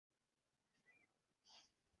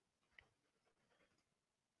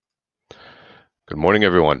Good morning,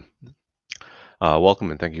 everyone. Welcome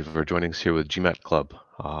and thank you for joining us here with GMAT Club.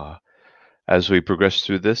 As we progress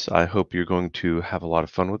through this, I hope you're going to have a lot of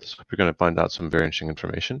fun with this. I hope you're going to find out some very interesting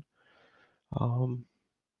information. And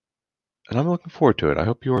I'm looking forward to it. I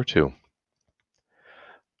hope you are too.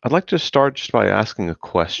 I'd like to start just by asking a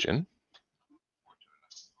question.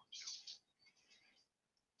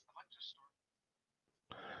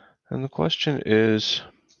 And the question is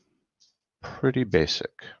pretty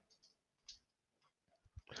basic.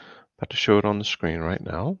 About to show it on the screen right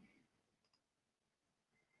now.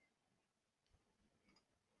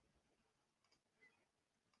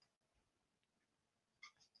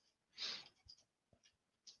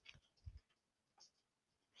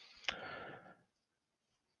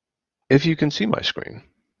 If you can see my screen,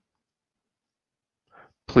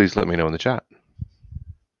 please let me know in the chat.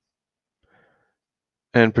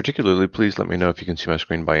 And particularly, please let me know if you can see my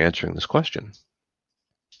screen by answering this question.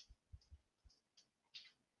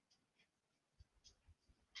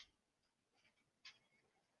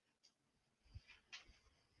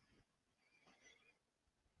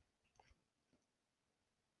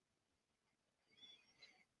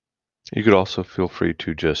 You could also feel free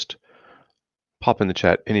to just pop in the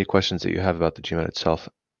chat any questions that you have about the GMAT itself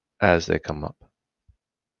as they come up.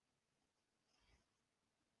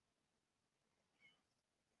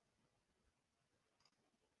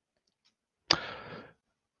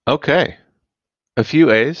 Okay, a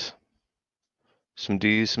few A's, some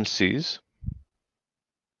D's, some C's.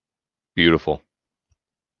 Beautiful.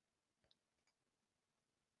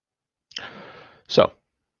 So,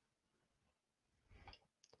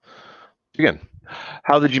 again,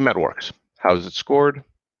 how the GMAT works. How is it scored?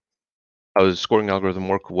 How does the scoring algorithm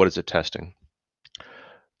work? What is it testing?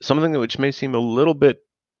 Something which may seem a little bit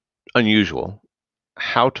unusual,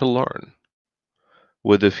 how to learn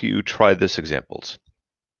with a few try this examples.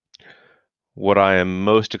 What I am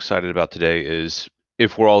most excited about today is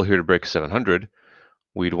if we're all here to break 700,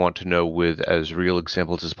 we'd want to know with as real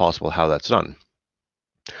examples as possible how that's done.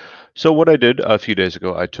 So what I did a few days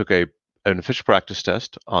ago, I took an official practice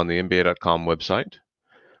test on the MBA.com website,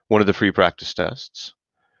 one of the free practice tests,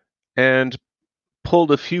 and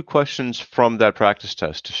pulled a few questions from that practice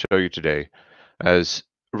test to show you today as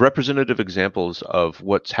representative examples of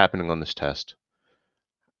what's happening on this test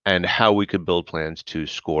and how we could build plans to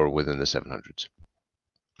score within the 700s.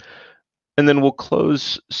 And then we'll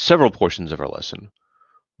close several portions of our lesson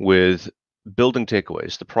with building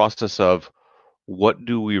takeaways, the process of what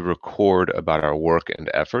do we record about our work and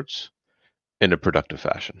efforts in a productive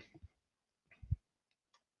fashion.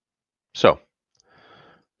 So,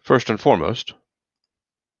 first and foremost,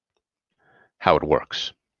 how it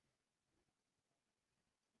works.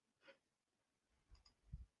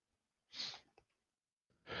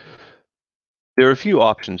 There are a few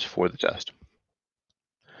options for the test.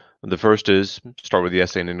 The first is start with the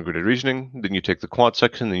essay and integrated reasoning, then you take the quant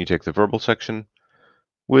section, then you take the verbal section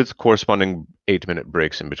with corresponding 8-minute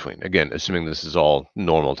breaks in between. Again, assuming this is all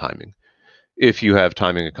normal timing. If you have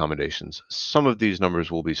timing accommodations, some of these numbers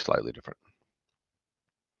will be slightly different.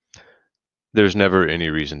 There's never any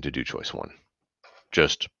reason to do choice one.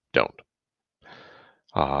 Just don't.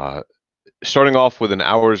 Starting off with an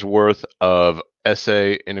hour's worth of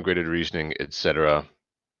essay, integrated reasoning, etc.,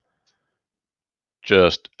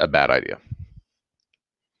 just a bad idea.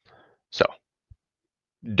 So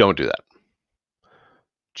don't do that.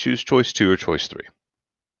 Choose choice 2 or choice 3.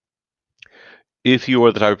 If you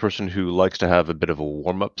are the type of person who likes to have a bit of a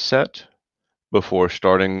warm-up set before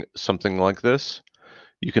starting something like this,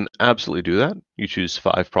 you can absolutely do that. You choose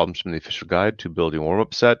 5 problems from the official guide to build your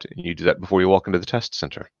warm-up set, and you do that before you walk into the test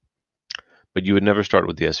center. But you would never start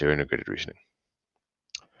with the essay or integrated reasoning.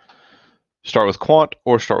 Start with quant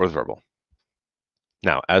or start with verbal.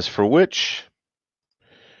 Now, as for which,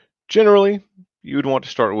 generally, you would want to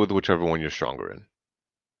start with whichever one you're stronger in.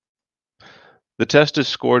 The test is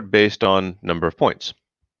scored based on number of points.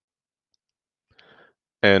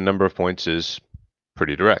 And number of points is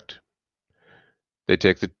pretty direct. They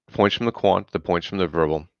take the points from the quant, the points from the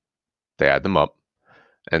verbal, they add them up,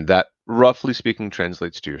 and that, roughly speaking,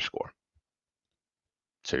 translates to your score.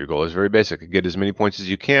 So your goal is very basic. Get as many points as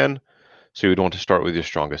you can, so you would want to start with your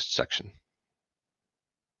strongest section.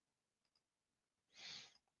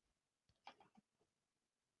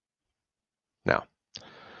 Now,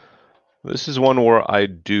 this is one where I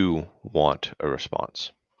do want a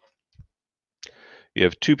response. You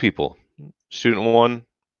have 2 people, student 1,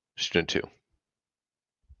 student 2.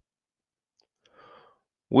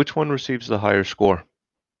 Which one receives the higher score?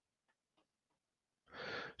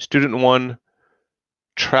 Student 1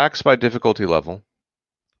 tracks by difficulty level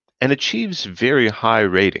and achieves very high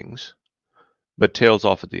ratings, but tails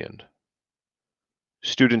off at the end.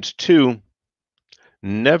 Student 2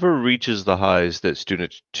 never reaches the highs that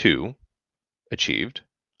student 2 achieved,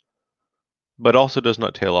 but also does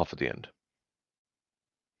not tail off at the end.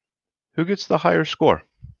 Who gets the higher score?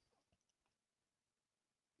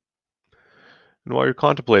 And while you're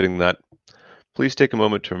contemplating that, please take a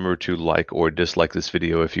moment to remember to like or dislike this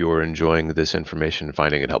video if you are enjoying this information and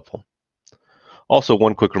finding it helpful. Also,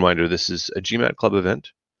 one quick reminder, this is a GMAT Club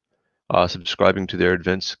event. Subscribing to their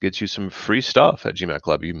events gets you some free stuff at GMAT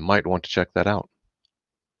Club. You might want to check that out.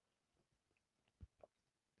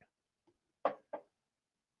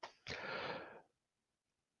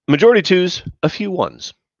 Majority 2s, a few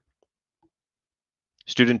 1s.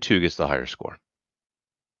 Student 2 gets the higher score,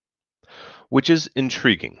 which is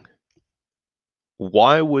intriguing.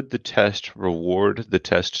 Why would the test reward the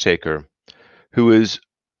test taker who is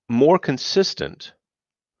more consistent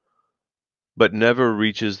but never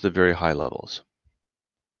reaches the very high levels?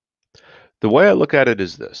 The way I look at it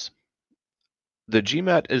is this. The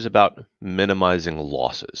GMAT is about minimizing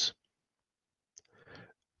losses.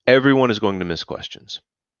 Everyone is going to miss questions.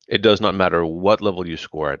 It does not matter what level you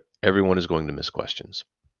score at, everyone is going to miss questions.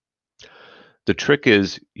 The trick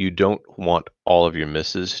is you don't want all of your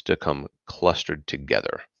misses to come clustered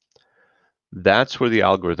together. That's where the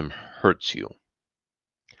algorithm hurts you.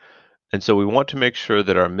 And so we want to make sure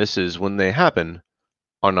that our misses, when they happen,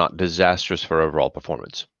 are not disastrous for overall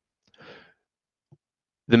performance.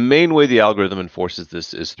 The main way the algorithm enforces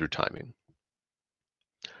this is through timing.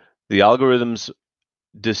 The algorithm's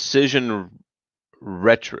decision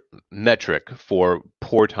metric for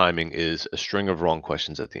poor timing is a string of wrong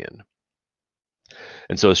questions at the end.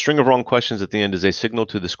 And so a string of wrong questions at the end is a signal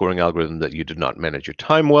to the scoring algorithm that you did not manage your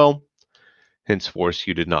time well, henceforth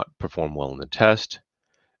you did not perform well in the test,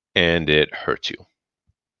 and it hurts you.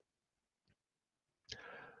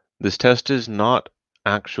 This test is not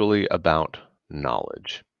actually about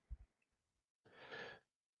knowledge.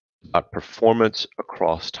 It's about performance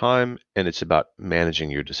across time, and it's about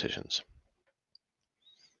managing your decisions.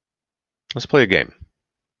 Let's play a game.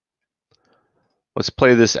 Let's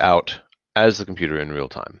play this out as the computer in real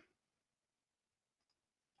time.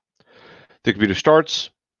 The computer starts.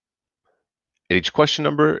 At each question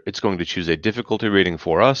number, it's going to choose a difficulty rating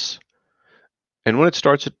for us. And when it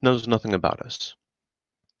starts, it knows nothing about us.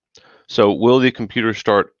 So will the computer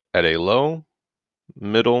start at a low,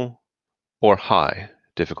 middle, or high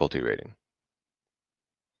difficulty rating?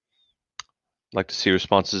 I'd like to see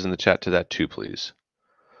responses in the chat to that too, please.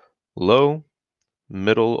 Low,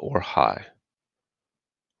 middle, or high?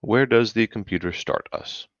 Where does the computer start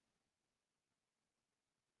us?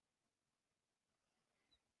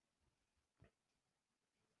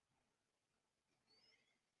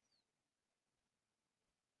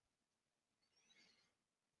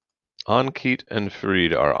 Ankit and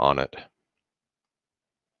Farid are on it.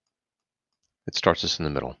 It starts us in the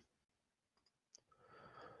middle.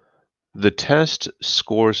 The test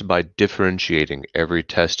scores by differentiating every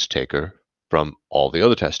test taker from all the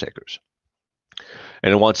other test takers.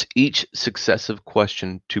 And it wants each successive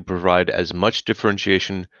question to provide as much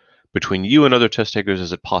differentiation between you and other test takers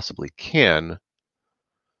as it possibly can,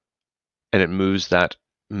 and it moves that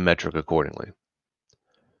metric accordingly.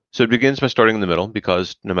 So it begins by starting in the middle,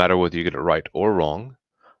 because no matter whether you get it right or wrong,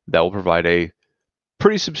 that will provide a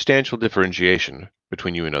pretty substantial differentiation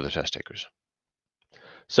between you and other test takers.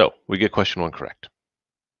 So we get question 1 correct.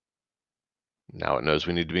 Now it knows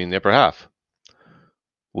we need to be in the upper half.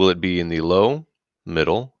 Will it be in the low,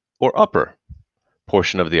 middle, or upper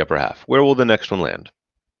portion of the upper half? Where will the next one land?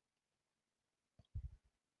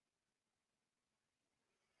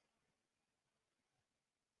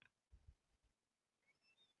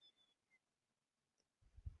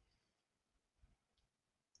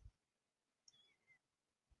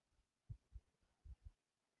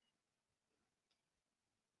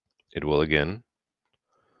 It will again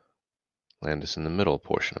land us in the middle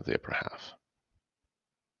portion of the upper half.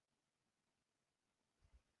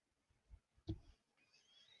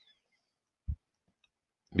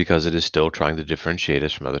 Because it is still trying to differentiate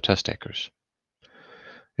us from other test takers.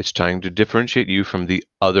 It's trying to differentiate you from the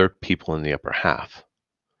other people in the upper half.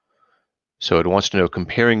 So it wants to know,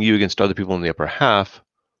 comparing you against other people in the upper half,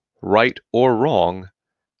 right or wrong,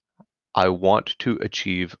 I want to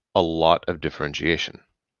achieve a lot of differentiation.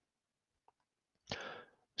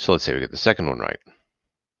 So let's say we get the second one right.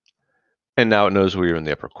 And now it knows we're in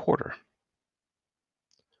the upper quarter.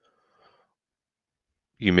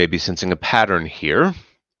 You may be sensing a pattern here.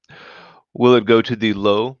 Will it go to the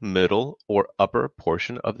low, middle, or upper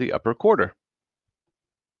portion of the upper quarter?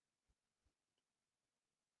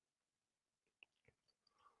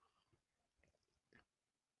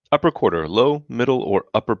 Upper quarter, low, middle, or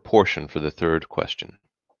upper portion for the third question.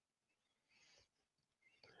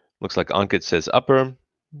 Looks like Ankit says upper,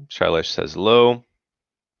 Shailesh says low.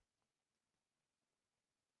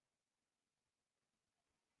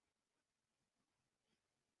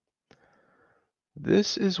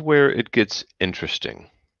 This is where it gets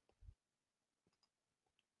interesting.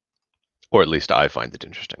 Or at least I find it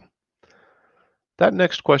interesting. That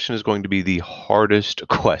next question is going to be the hardest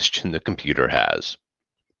question the computer has.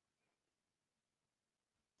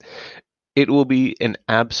 It will be an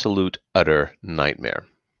absolute, utter nightmare.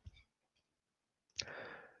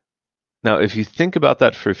 Now, if you think about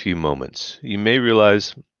that for a few moments, you may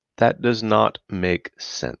realize that does not make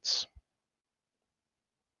sense.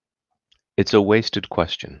 It's a wasted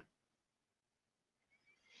question.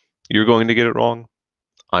 You're going to get it wrong.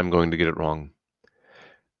 I'm going to get it wrong.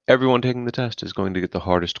 Everyone taking the test is going to get the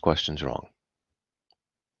hardest questions wrong.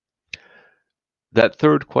 That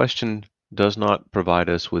third question does not provide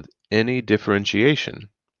us with any differentiation.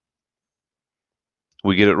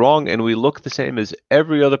 We get it wrong and we look the same as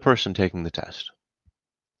every other person taking the test.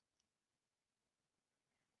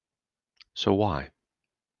 So why?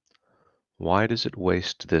 Why does it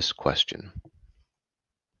waste this question?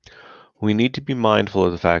 We need to be mindful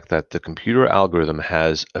of the fact that the computer algorithm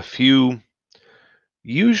has a few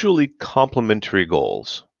usually complementary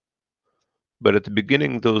goals. But at the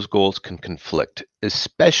beginning, those goals can conflict,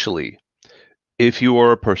 especially if you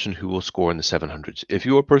are a person who will score in the 700s. If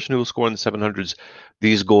you are a person who will score in the 700s,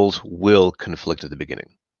 these goals will conflict at the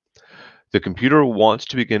beginning. The computer wants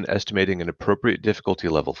to begin estimating an appropriate difficulty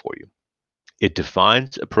level for you. It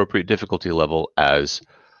defines appropriate difficulty level as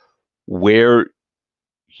where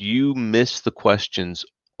you miss the questions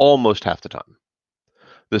almost half the time.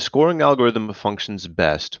 The scoring algorithm functions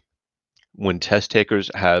best when test takers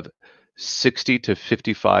have 60 to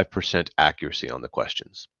 55% accuracy on the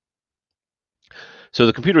questions. So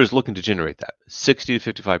the computer is looking to generate that 60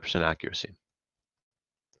 to 55% accuracy.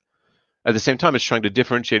 At the same time, it's trying to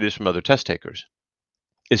differentiate us from other test takers.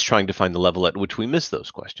 It's trying to find the level at which we miss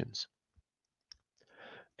those questions.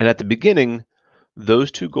 And at the beginning,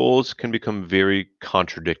 those two goals can become very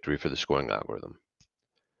contradictory for the scoring algorithm.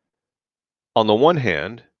 On the one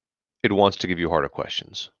hand, it wants to give you harder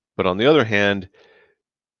questions. But on the other hand,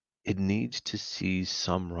 it needs to see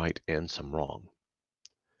some right and some wrong.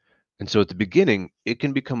 And so at the beginning, it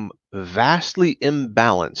can become vastly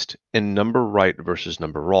imbalanced in number right versus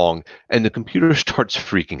number wrong, and the computer starts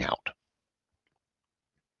freaking out.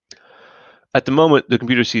 At the moment, the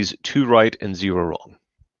computer sees 2 right and 0 wrong.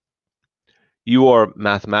 You are,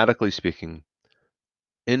 mathematically speaking,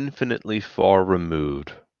 infinitely far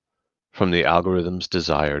removed from the algorithm's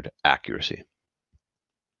desired accuracy.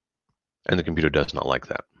 And the computer does not like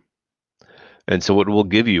that. And so it will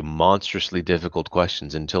give you monstrously difficult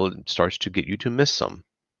questions until it starts to get you to miss some.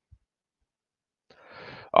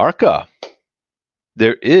 ARCA,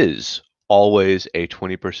 there is always a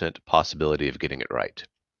 20% possibility of getting it right.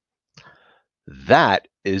 That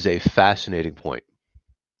is a fascinating point.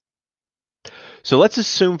 So let's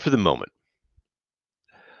assume for the moment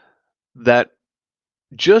that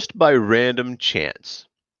just by random chance,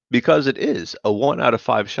 because it is a 1 out of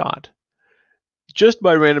 5 shot, just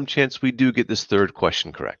by random chance, we do get this third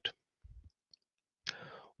question correct.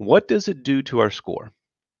 What does it do to our score?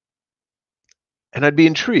 And I'd be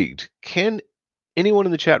intrigued. Can anyone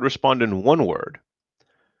in the chat respond in one word?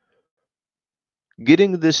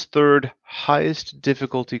 Getting this third highest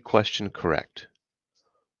difficulty question correct,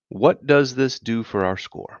 what does this do for our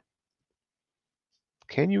score?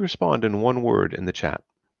 Can you respond in one word in the chat?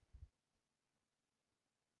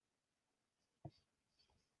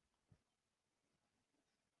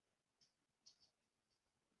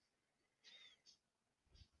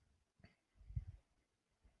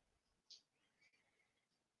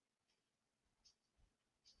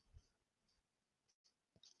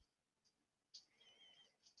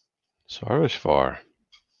 Sarveshvar.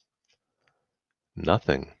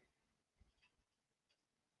 Nothing.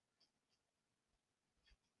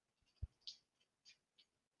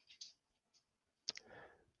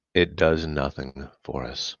 It does nothing for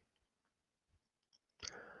us.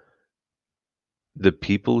 The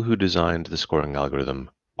people who designed the scoring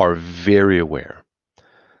algorithm are very aware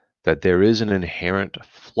that there is an inherent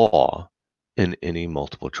flaw in any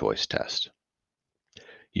multiple choice test.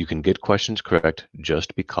 You can get questions correct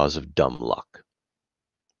just because of dumb luck.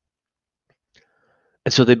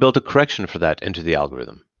 And so they built a correction for that into the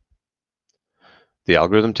algorithm. The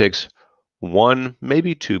algorithm takes one,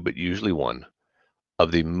 maybe two, but usually one,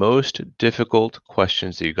 of the most difficult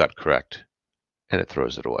questions that you got correct, and it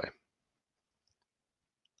throws it away.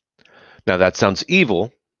 Now that sounds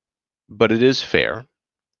evil, but it is fair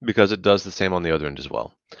because it does the same on the other end as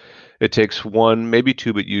well. It takes one, maybe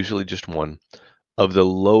two, but usually just one of the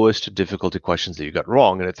lowest difficulty questions that you got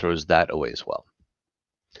wrong, and it throws that away as well.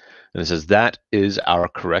 And it says that is our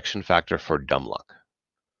correction factor for dumb luck.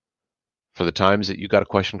 For the times that you got a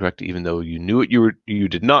question correct, even though you knew you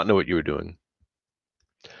did not know what you were doing,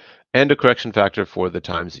 and a correction factor for the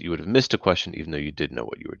times that you would have missed a question, even though you did know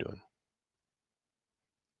what you were doing.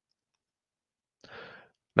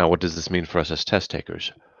 Now, what does this mean for us as test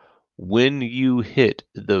takers? When you hit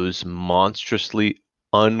those monstrously,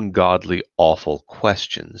 ungodly, awful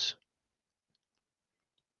questions,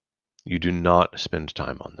 you do not spend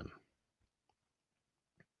time on them.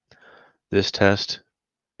 This test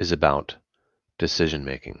is about decision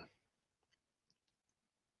making.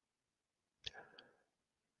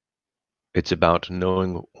 It's about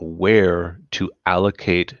knowing where to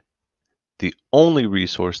allocate the only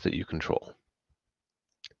resource that you control,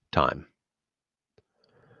 time.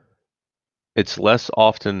 It's less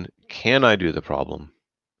often, can I do the problem?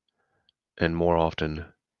 And more often,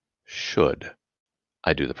 should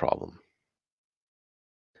I do the problem?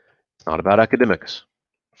 It's not about academics.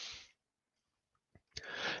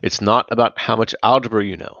 It's not about how much algebra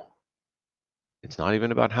you know. It's not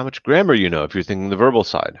even about how much grammar you know if you're thinking the verbal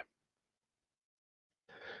side.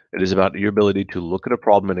 It is about your ability to look at a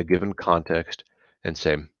problem in a given context and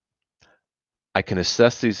say, I can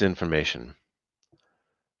assess these information.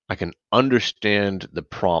 I can understand the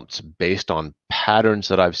prompts based on patterns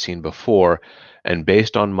that I've seen before and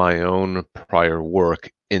based on my own prior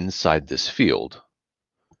work inside this field.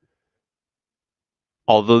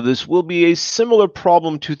 Although this will be a similar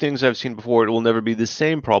problem to things I've seen before, it will never be the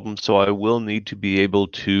same problem, so I will need to be able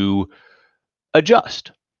to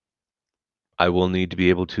adjust. I will need to be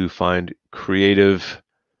able to find creative,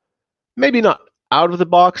 maybe not out of the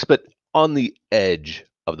box, but on the edge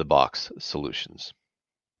of the box solutions.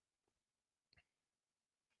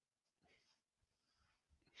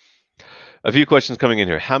 A few questions coming in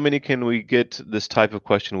here. How many can we get this type of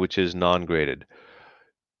question which is non-graded?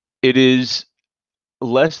 It is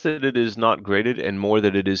less that it is not graded and more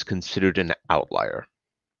that it is considered an outlier.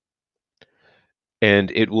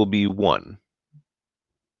 And it will be one.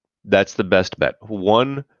 That's the best bet.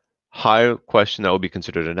 One high question that will be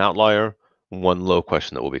considered an outlier, one low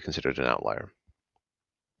question that will be considered an outlier.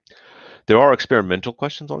 There are experimental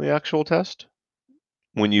questions on the actual test.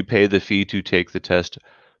 When you pay the fee to take the test,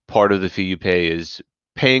 part of the fee you pay is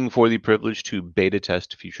paying for the privilege to beta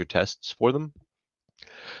test future tests for them.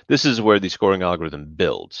 This is where the scoring algorithm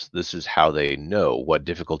builds. This is how they know what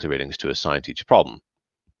difficulty ratings to assign to each problem.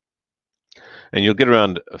 And you'll get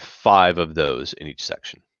around 5 of those in each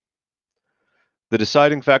section. The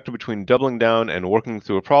deciding factor between doubling down and working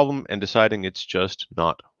through a problem and deciding it's just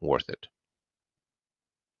not worth it.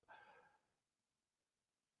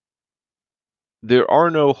 There are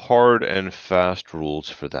no hard and fast rules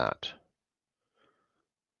for that.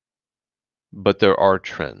 But there are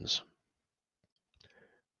trends.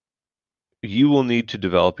 You will need to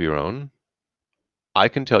develop your own. I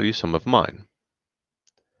can tell you some of mine.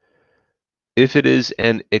 If it is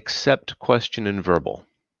an accept question in verbal,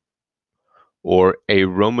 or a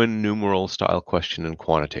Roman numeral style question in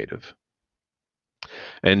quantitative,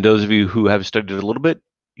 and those of you who have studied a little bit,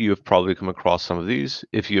 you have probably come across some of these.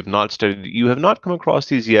 If you have not studied, you have not come across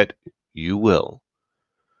these yet, you will.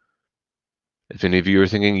 If any of you are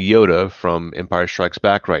thinking Yoda from Empire Strikes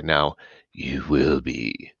Back right now, you will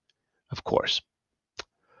be, of course.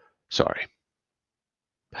 Sorry.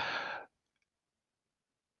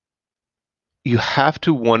 You have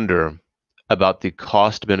to wonder about the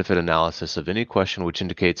cost-benefit analysis of any question which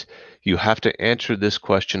indicates you have to answer this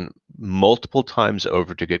question multiple times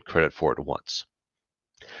over to get credit for it once.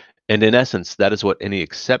 And in essence, that is what any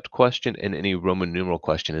accept question and any Roman numeral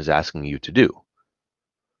question is asking you to do.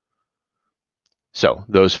 So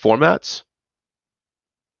those formats,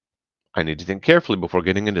 I need to think carefully before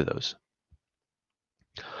getting into those.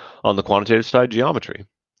 On the quantitative side, geometry.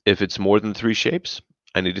 If it's more than 3 shapes,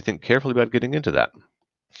 I need to think carefully about getting into that.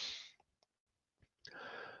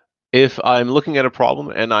 If I'm looking at a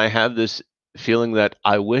problem and I have this feeling that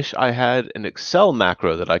I wish I had an Excel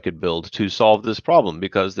macro that I could build to solve this problem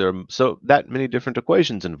because there are that many different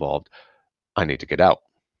equations involved, I need to get out.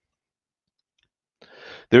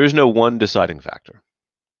 There is no one deciding factor.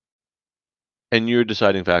 And your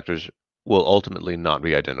deciding factors will ultimately not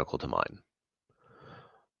be identical to mine.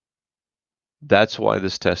 That's why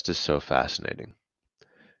this test is so fascinating.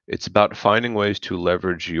 It's about finding ways to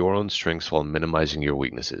leverage your own strengths while minimizing your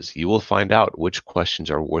weaknesses. You will find out which questions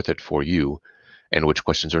are worth it for you and which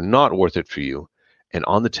questions are not worth it for you. And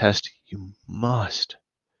on the test, you must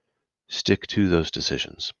Stick to those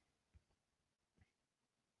decisions.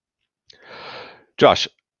 Josh,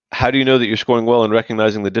 how do you know that you're scoring well and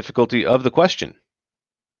recognizing the difficulty of the question?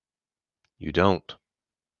 You don't.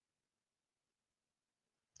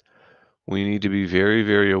 We need to be very,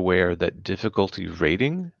 very aware that difficulty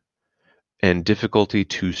rating and difficulty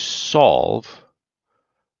to solve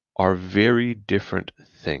are very different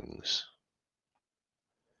things.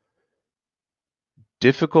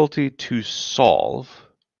 Difficulty to solve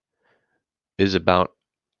is about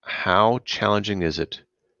how challenging is it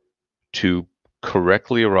to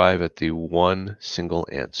correctly arrive at the one single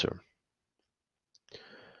answer.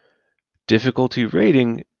 Difficulty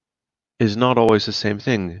rating is not always the same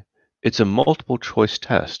thing. It's a multiple choice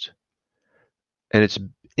test, and it's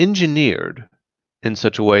engineered in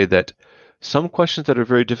such a way that some questions that are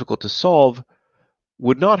very difficult to solve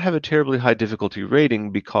would not have a terribly high difficulty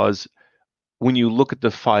rating, because when you look at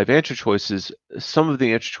the 5 answer choices, some of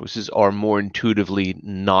the answer choices are more intuitively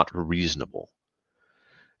not reasonable.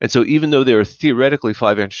 And so even though there are theoretically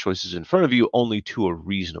 5 answer choices in front of you, only 2 are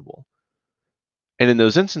reasonable. And in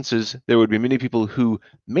those instances, there would be many people who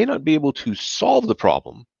may not be able to solve the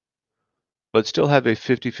problem, but still have a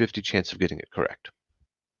 50-50 chance of getting it correct.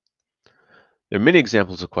 There are many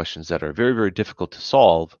examples of questions that are very, very difficult to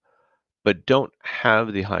solve, but don't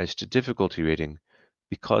have the highest difficulty rating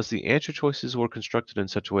because the answer choices were constructed in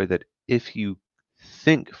such a way that if you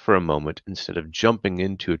think for a moment instead of jumping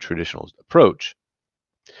into a traditional approach,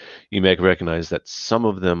 you may recognize that some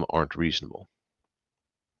of them aren't reasonable.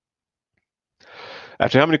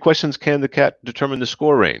 After how many questions can the cat determine the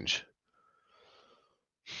score range?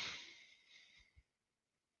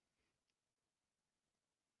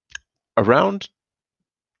 Around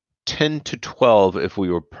 10 to 12 if we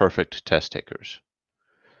were perfect test takers.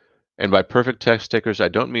 And by perfect test takers, I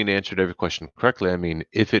don't mean answered every question correctly. I mean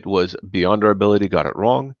if it was beyond our ability, got it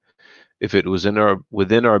wrong. If it was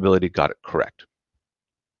within our ability, got it correct.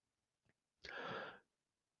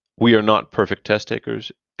 We are not perfect test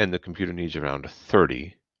takers, and the computer needs around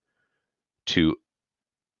 30 to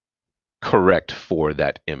correct for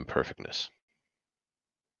that imperfectness.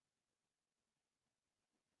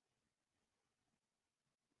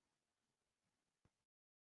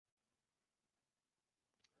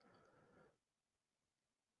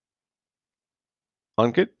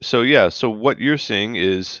 Ankit, so what you're seeing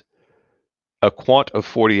is a quant of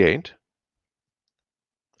 48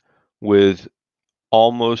 with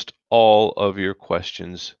almost all of your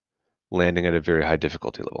questions landing at a very high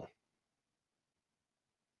difficulty level.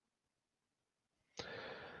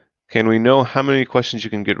 Can we know how many questions you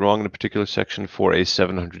can get wrong in a particular section for a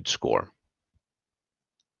 700 score?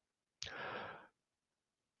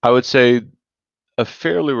 I would say a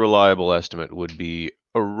fairly reliable estimate would be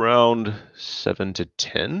around 7 to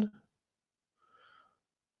 10.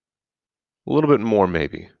 A little bit more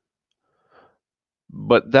maybe.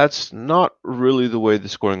 But that's not really the way the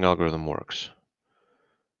scoring algorithm works.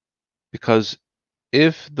 Because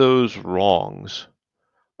if those wrongs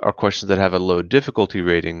are questions that have a low difficulty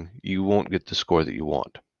rating, you won't get the score that you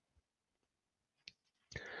want.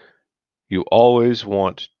 You always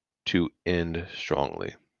want to end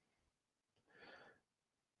strongly.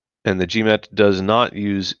 And the GMAT does not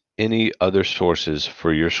use any other sources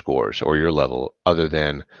for your scores or your level other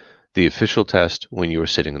than the official test when you are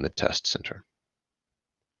sitting in the test center.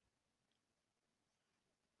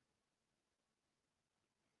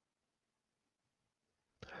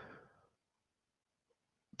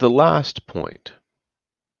 The last point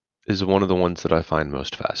is one of the ones that I find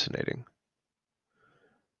most fascinating.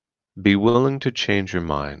 Be willing to change your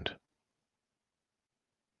mind.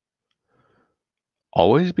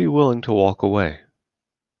 Always be willing to walk away.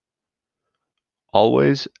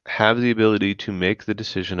 Always have the ability to make the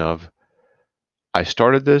decision of, I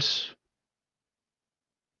started this,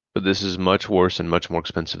 but this is much worse and much more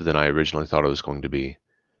expensive than I originally thought it was going to be,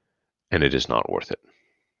 and it is not worth it.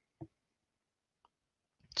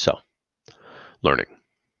 So, learning,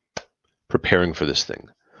 preparing for this thing.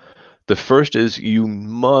 The first is you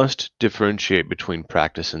must differentiate between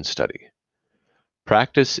practice and study.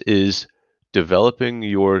 Practice is developing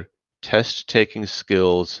your test-taking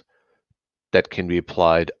skills that can be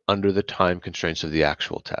applied under the time constraints of the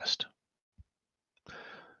actual test.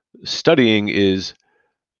 Studying is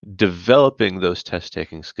developing those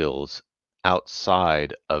test-taking skills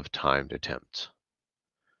outside of timed attempts.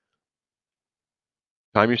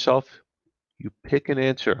 Time yourself. You pick an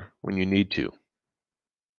answer when you need to.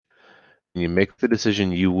 And you make the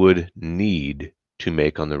decision you would need to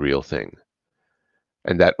make on the real thing.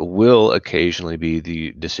 And that will occasionally be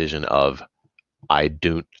the decision of, I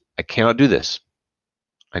cannot do this.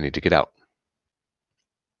 I need to get out.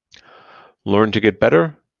 Learn to get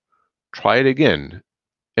better, try it again,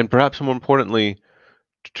 and perhaps more importantly,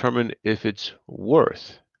 determine if it's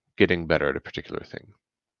worth getting better at a particular thing.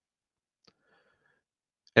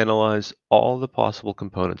 Analyze all the possible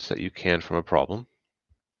components that you can from a problem,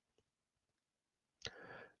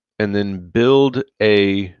 and then build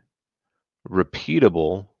a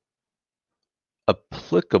repeatable,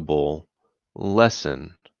 applicable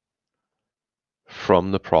lesson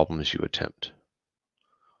from the problems you attempt.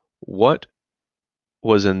 What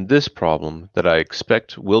was in this problem that I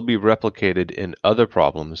expect will be replicated in other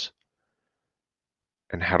problems,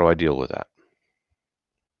 and how do I deal with that?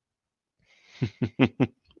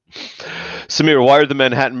 Samir, why are the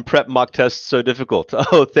Manhattan Prep mock tests so difficult?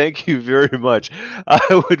 Oh, thank you very much.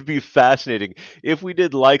 It would be fascinating if we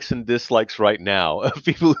did likes and dislikes right now of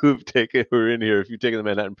people who are in here. If you've taken the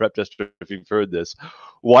Manhattan Prep test, if you've heard this,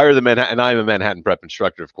 why are the Manhattan? And I'm a Manhattan Prep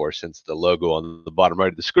instructor, of course, since the logo on the bottom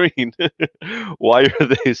right of the screen. Why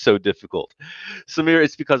are they so difficult, Samir?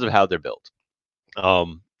 It's because of how they're built.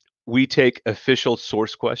 We take official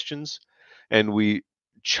source questions and we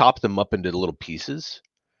chop them up into little pieces,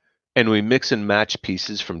 and we mix and match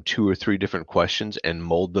pieces from 2 or 3 different questions and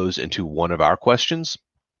mold those into one of our questions.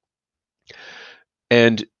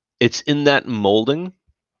 And it's in that molding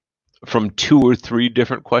from 2 or 3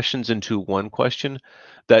 different questions into one question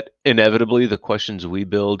that inevitably the questions we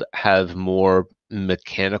build have more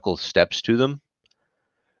mechanical steps to them.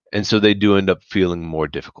 And so they do end up feeling more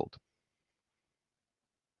difficult.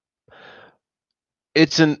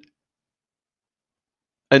 It's a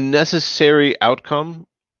necessary outcome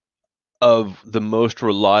of the most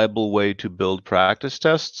reliable way to build practice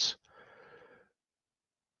tests.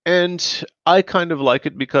 And I kind of like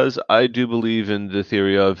it because I do believe in the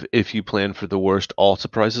theory of if you plan for the worst, all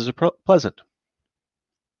surprises are pleasant.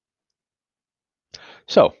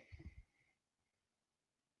 So,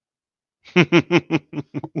 Stu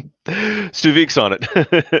Veek's on it.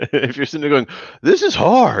 If you're sitting there going, this is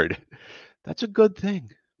hard, that's a good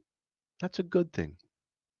thing. That's a good thing.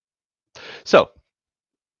 So,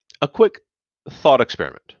 a quick thought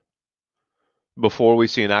experiment before we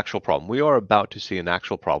see an actual problem. We are about to see an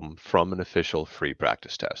actual problem from an official free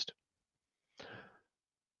practice test.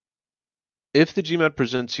 If the GMAT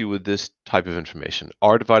presents you with this type of information,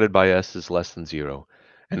 r divided by s is less than 0,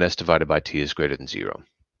 and s divided by t is greater than 0,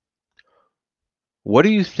 what are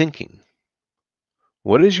you thinking?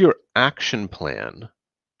 What is your action plan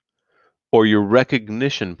or your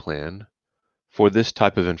recognition plan for this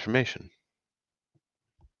type of information?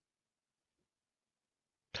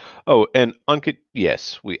 Oh, and Ankit,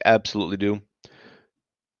 yes, we absolutely do.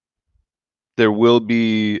 There will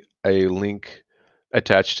be a link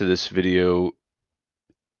attached to this video,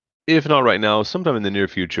 if not right now, sometime in the near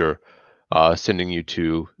future, sending you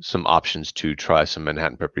to some options to try some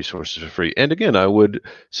Manhattan Prep resources for free. And again, I would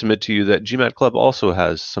submit to you that GMAT Club also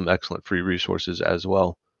has some excellent free resources as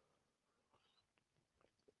well.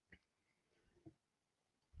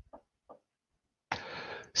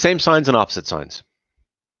 Same signs and opposite signs.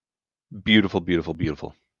 Beautiful, beautiful,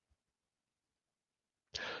 beautiful.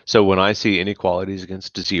 So when I see inequalities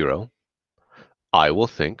against 0, I will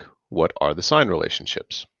think, what are the sign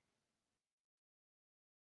relationships?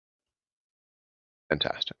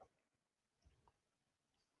 Fantastic.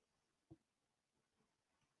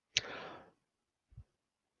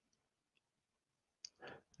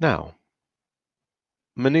 Now,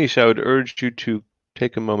 Manish, I would urge you to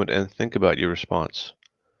take a moment and think about your response.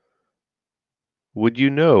 Would you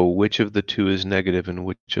know which of the two is negative and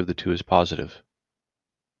which of the two is positive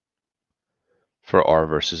for R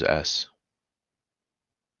versus S?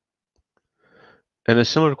 And a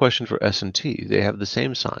similar question for S and T. They have the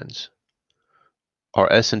same signs.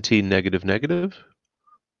 Are S and T negative, negative?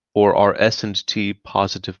 Or are S and T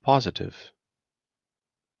positive, positive?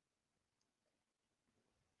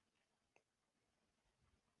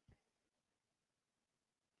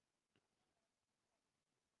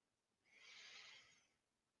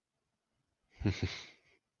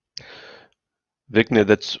 Vigna,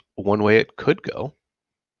 that's one way it could go.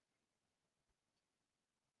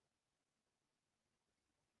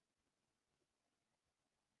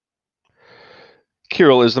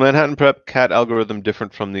 Kirill, is the Manhattan Prep CAT algorithm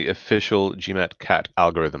different from the official GMAT CAT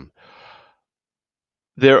algorithm?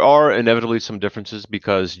 There are inevitably some differences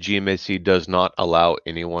because GMAC does not allow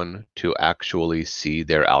anyone to actually see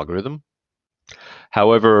their algorithm.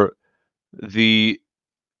 However,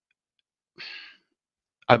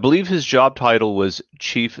 I believe his job title was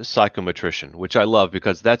Chief Psychometrician, which I love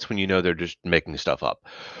because that's when you know they're just making stuff up.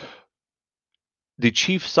 The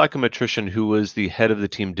Chief Psychometrician, who was the head of the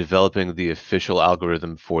team developing the official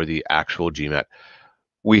algorithm for the actual GMAT,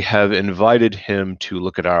 we have invited him to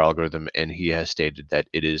look at our algorithm, and he has stated that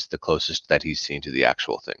it is the closest that he's seen to the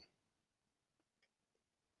actual thing.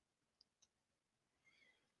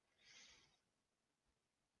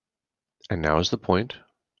 And now is the point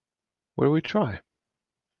where we try.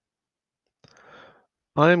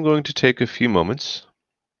 I am going to take a few moments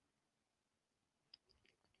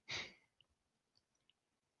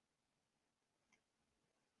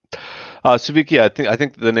Savik, yeah, I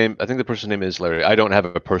think the person's name is Larry. I don't have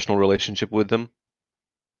a personal relationship with them,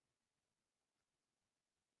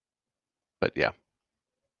 but yeah.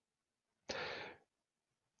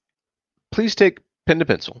 Please take pen to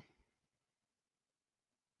pencil.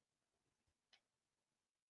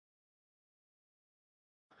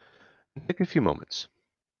 Take a few moments.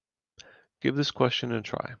 Give this question a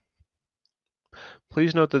try.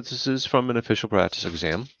 Please note that this is from an official practice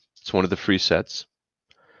exam. It's one of the free sets.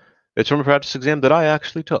 It's from a practice exam that I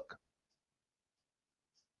actually took.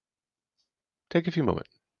 Take a few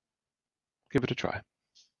moments. Give it a try.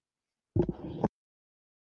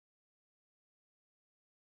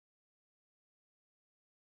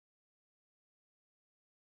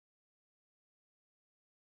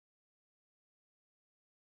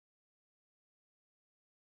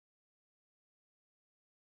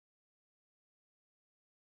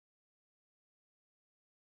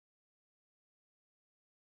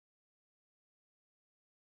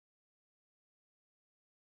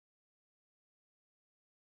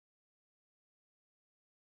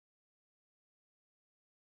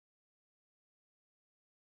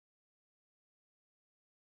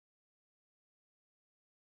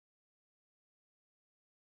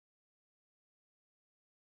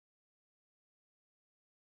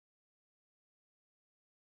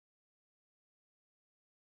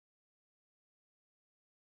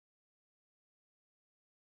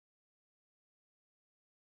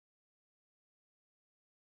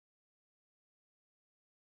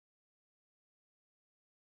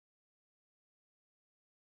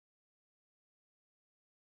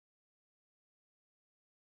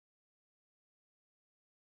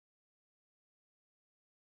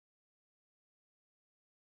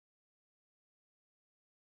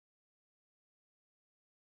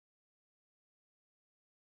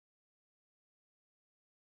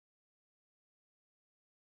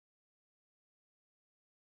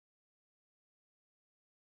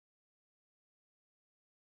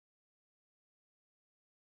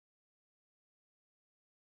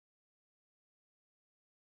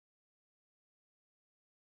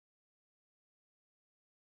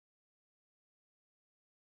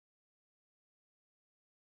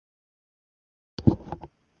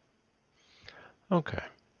 Okay.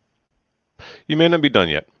 You may not be done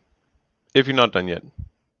yet. If you're not done yet,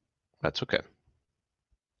 that's okay.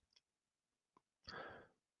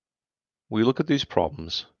 We look at these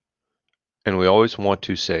problems, and we always want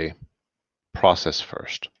to say, process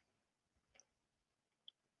first.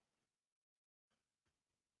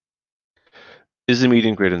 Is the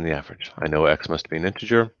median greater than the average? I know x must be an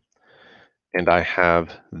integer, and I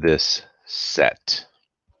have this set.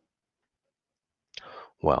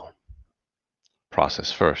 Well,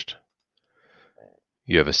 process first.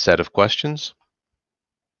 You have a set of questions.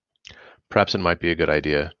 Perhaps it might be a good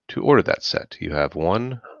idea to order that set. You have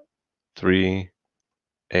 1, 3,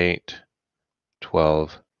 8,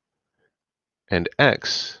 12, and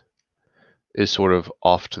x is sort of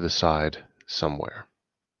off to the side somewhere.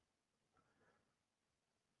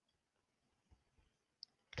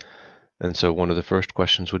 And so one of the first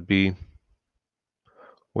questions would be,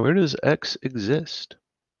 where does x exist?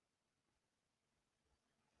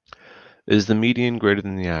 Is the median greater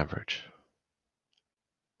than the average?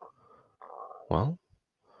 Well,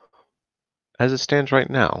 as it stands right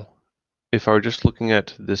now, if I were just looking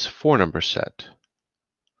at this 4-number set,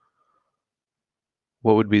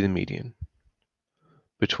 what would be the median?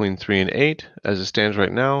 Between 3 and 8, as it stands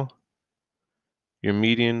right now, your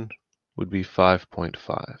median would be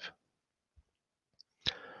 5.5.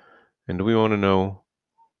 And we want to know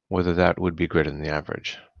whether that would be greater than the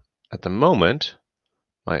average. At the moment,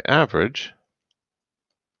 my average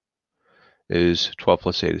is 12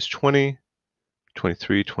 plus 8 is 20,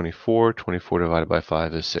 23, 24, 24 divided by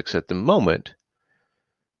 5 is 6. At the moment,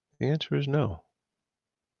 the answer is no.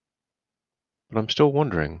 But I'm still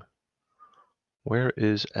wondering, where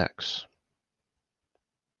is x?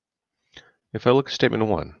 If I look at statement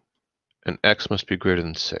 1, and x must be greater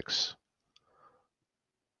than 6,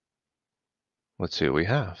 let's see what we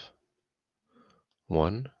have.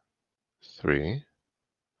 1, 3,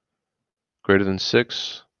 greater than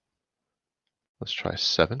 6, let's try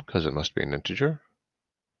 7, because it must be an integer.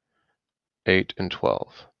 8 and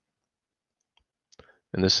 12.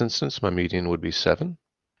 In this instance, my median would be 7.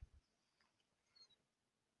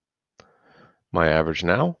 My average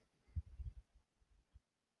now,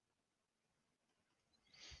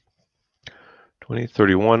 (20,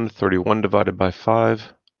 31). 31 divided by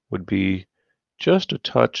 5 would be just a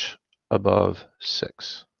touch above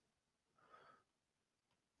 6.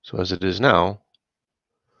 So as it is now,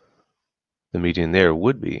 the median there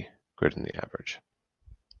would be greater than the average.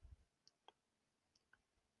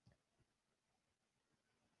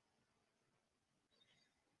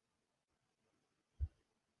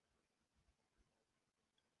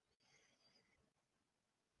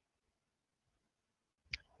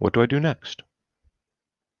 What do I do next?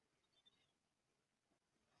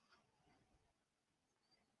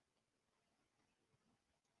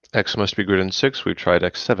 X must be greater than 6. We tried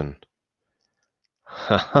x7.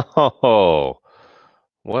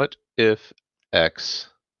 What if x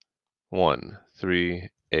 1, 3,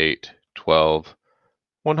 8, 12,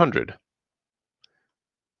 100?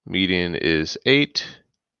 Median is 8.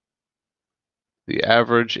 The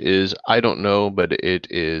average is, I don't know, but it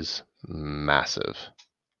is massive.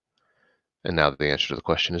 And now the answer to the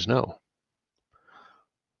question is no.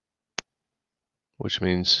 Which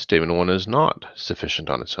means statement 1 is not sufficient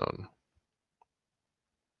on its own.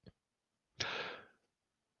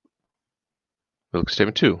 We look at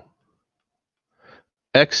statement 2.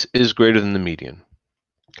 X is greater than the median.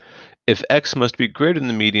 If X must be greater than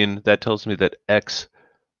the median, that tells me that X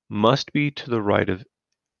must be to the right of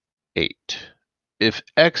 8. If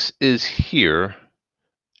X is here,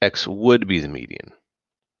 X would be the median.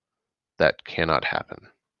 That cannot happen.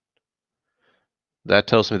 That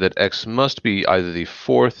tells me that X must be either the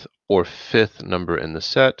 4th or 5th number in the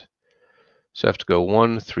set. So I have to go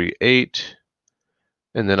 1, 3, 8.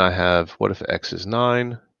 And then I have, what if X is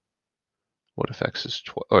 9? What if X is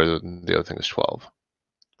 12? Or the other thing is 12.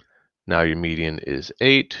 Now your median is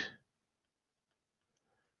 8.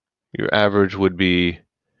 Your average would be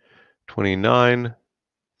 29,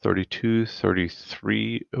 32,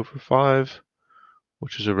 33 over 5,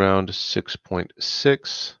 which is around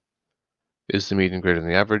 6.6. Is the median greater than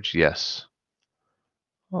the average? Yes.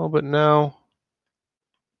 Oh, but now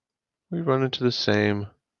we run into the same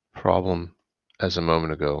problem as a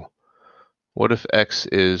moment ago. What if X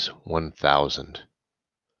is 1,000?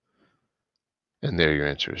 And there your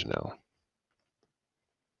answer is no.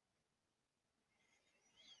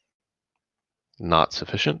 Not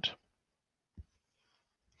sufficient.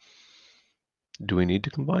 Do we need to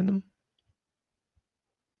combine them?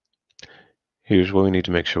 Here's where we need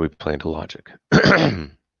to make sure we play into logic.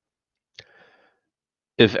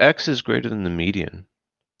 If X is greater than the median,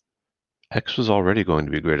 X was already going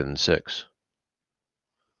to be greater than 6.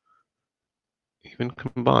 Even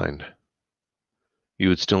combined, you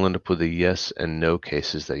would still end up with the yes and no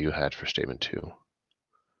cases that you had for statement 2.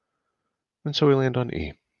 And so we land on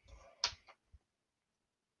E.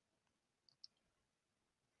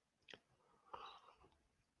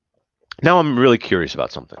 Now I'm really curious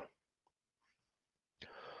about something.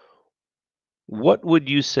 What would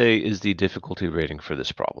you say is the difficulty rating for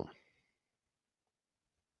this problem?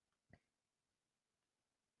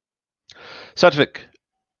 Satvik,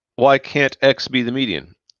 why can't X be the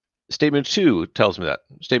median? Statement 2 tells me that.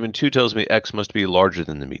 Statement 2 tells me X must be larger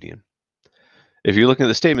than the median. If you're looking at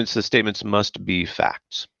the statements must be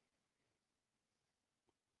facts.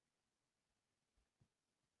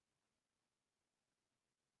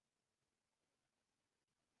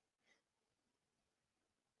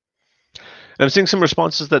 And I'm seeing some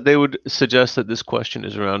responses that they would suggest that this question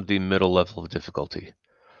is around the middle level of difficulty.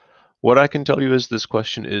 What I can tell you is this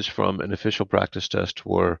question is from an official practice test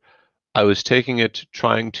where I was taking it,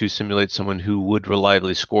 trying to simulate someone who would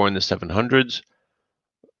reliably score in the 700s,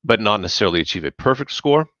 but not necessarily achieve a perfect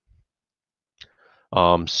score.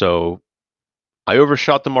 So I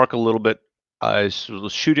overshot the mark a little bit. I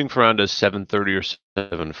was shooting for around a 730 or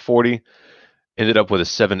 740, ended up with a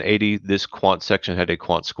 780. This quant section had a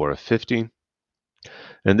quant score of 50.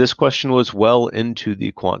 And this question was well into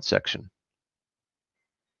the quant section.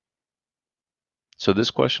 So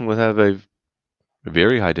this question would have a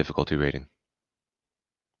very high difficulty rating.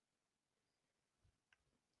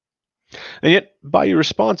 And yet, by your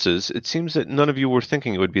responses, it seems that none of you were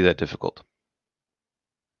thinking it would be that difficult.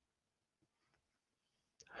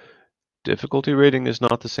 Difficulty rating is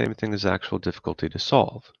not the same thing as actual difficulty to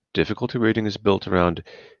solve. Difficulty rating is built around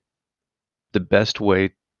the best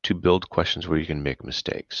way to build questions where you can make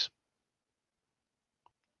mistakes.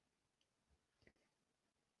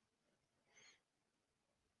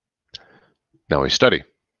 Now we study.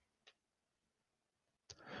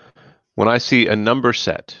 When I see a number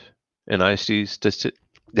set and I see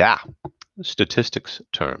statistics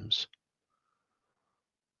terms?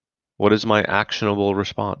 What is my actionable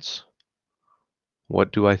response?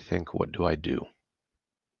 What do I think? What do I do?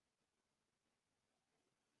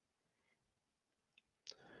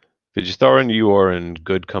 Fidgetharan, you are in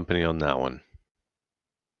good company on that one.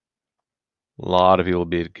 A lot of you will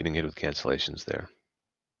be getting hit with cancellations there.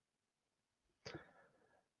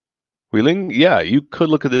 Wheeling, yeah, you could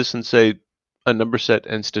look at this and say a number set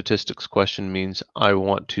and statistics question means I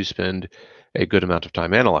want to spend a good amount of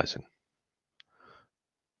time analyzing.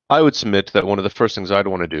 I would submit that one of the first things I'd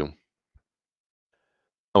want to do,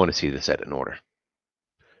 I want to see the set in order.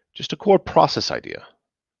 Just a core process idea.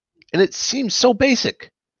 And it seems so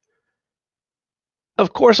basic.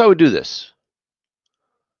 Of course I would do this.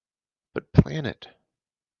 But plan it.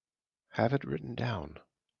 Have it written down.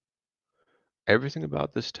 Everything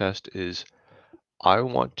about this test is I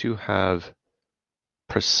want to have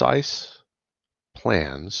precise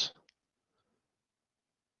plans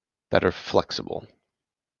that are flexible.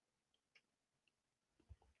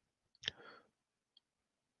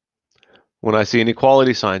 When I see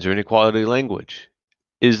inequality signs or inequality language,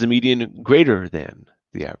 is the median greater than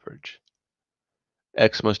the average?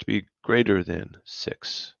 X must be greater than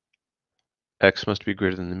 6. X must be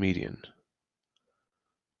greater than the median.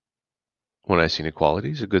 When I see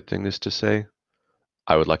inequalities, a good thing is to say,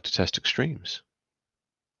 I would like to test extremes.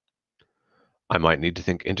 I might need to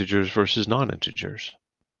think integers versus non-integers.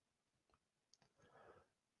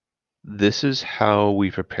 This is how we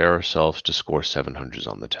prepare ourselves to score 700s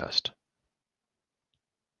on the test.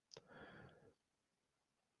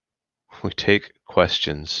 We take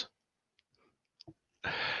questions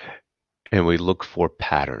and we look for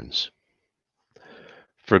patterns.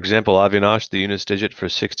 For example, Avinash, the units digit for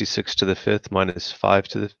 66 to the 5th minus 5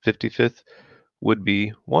 to the 55th would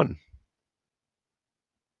be 1.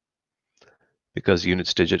 Because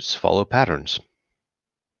units digits follow patterns.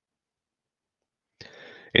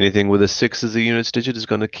 Anything with a 6 as a units digit is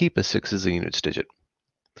going to keep a 6 as a units digit.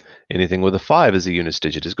 Anything with a 5 as a units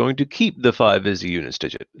digit is going to keep the 5 as a units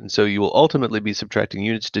digit. And so you will ultimately be subtracting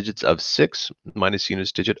units digits of 6 minus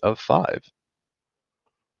units digit of 5.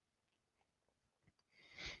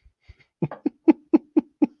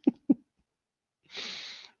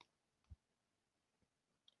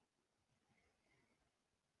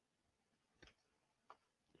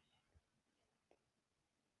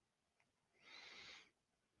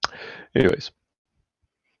 Anyways,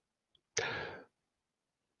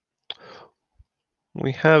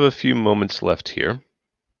 we have a few moments left here.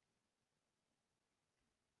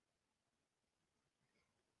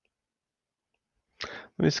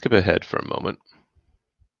 Let me skip ahead for a moment,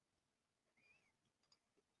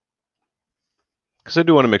 because I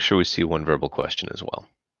do want to make sure we see one verbal question as well.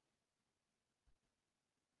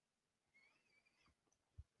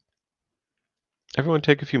 Everyone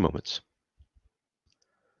take a few moments.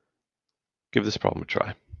 Give this problem a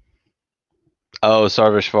try. Oh,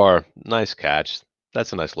 Sarveshvar, nice catch.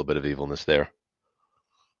 That's a nice little bit of evilness there.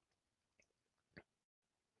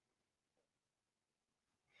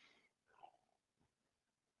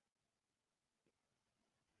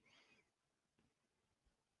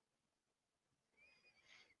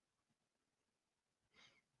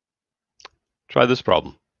 Try this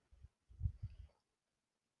problem.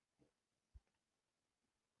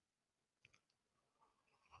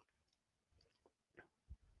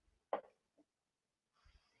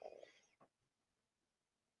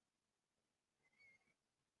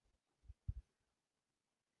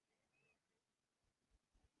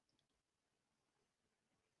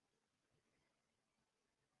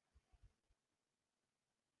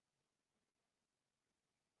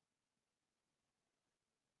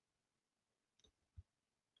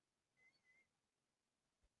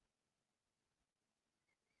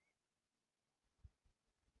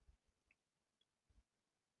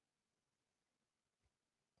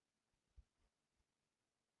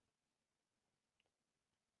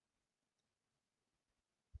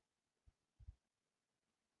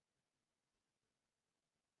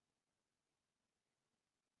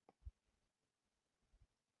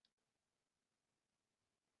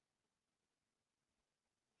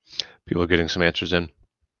 People are getting some answers in.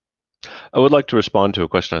 I would like to respond to a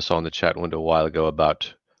question I saw in the chat window a while ago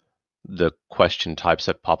about the question types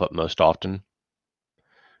that pop up most often.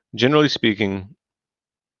 Generally speaking,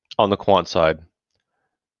 on the quant side,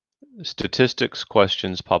 statistics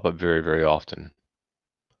questions pop up very, very often.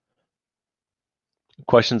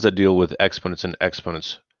 Questions that deal with exponents and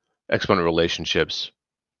exponent relationships,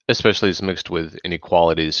 especially as mixed with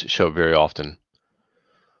inequalities, show up very often.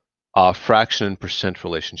 Fraction and percent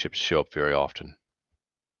relationships show up very often.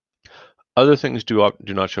 Other things do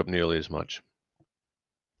not show up nearly as much.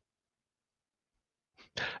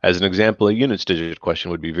 As an example, a units digit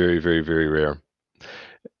question would be very, very, very rare.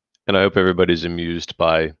 And I hope everybody's amused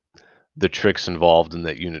by the tricks involved in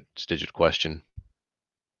that units digit question.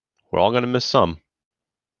 We're all going to miss some.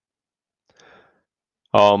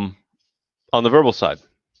 On the verbal side,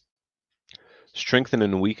 strengthen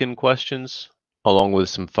and weaken questions, along with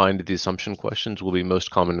some find the assumption questions, will be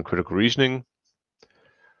most common in critical reasoning.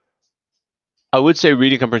 I would say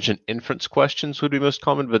reading comprehension inference questions would be most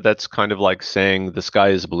common, but that's kind of like saying the sky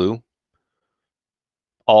is blue.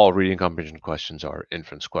 All reading comprehension questions are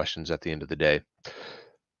inference questions at the end of the day.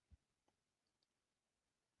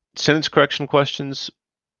 Sentence correction questions,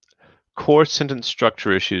 core sentence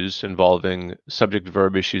structure issues involving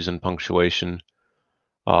subject-verb issues and punctuation,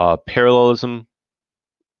 parallelism,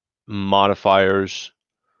 modifiers,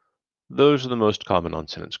 those are the most common on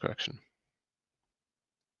sentence correction.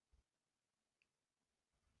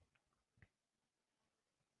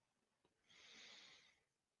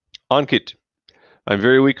 Ankit, I'm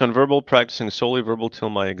very weak on verbal, practicing solely verbal till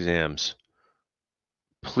my exams.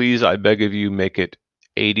 Please, I beg of you, make it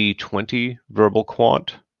 80-20 verbal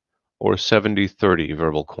quant or 70-30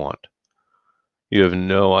 verbal quant. You have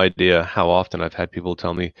no idea how often I've had people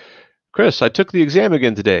tell me, Chris, I took the exam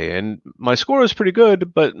again today and my score was pretty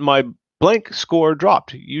good, but my blank score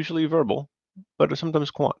dropped, usually verbal, but sometimes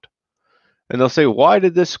quant. And they'll say, why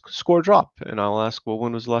did this score drop? And I'll ask, well,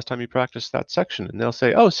 when was the last time you practiced that section? And they'll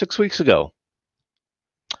say, oh, 6 weeks ago.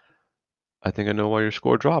 I think I know why your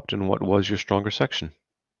score dropped and what was your stronger section.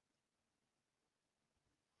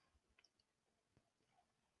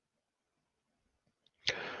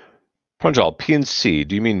 Pranjal, P and C,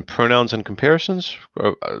 do you mean pronouns and comparisons?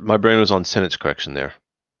 My brain was on sentence correction there.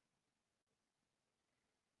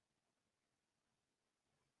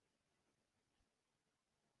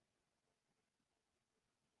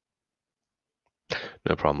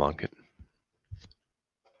 No problem, Ankit.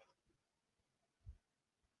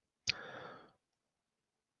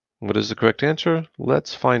 What is the correct answer?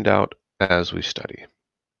 Let's find out as we study.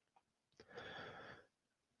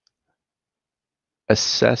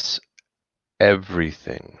 Assess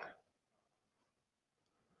everything.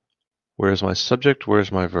 Where's my subject?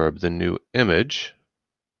 Where's my verb? The new image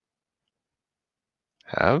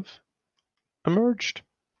have emerged.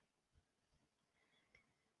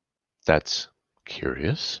 That's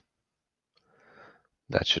curious.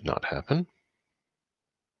 That should not happen.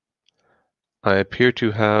 I appear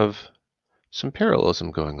to have some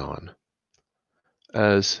parallelism going on.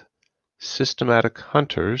 As systematic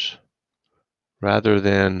hunters, rather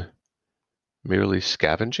than merely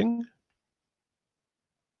scavenging?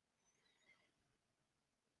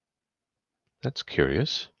 That's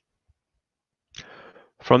curious.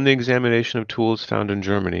 From the examination of tools found in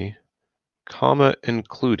Germany, comma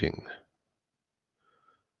including.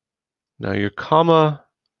 Now your comma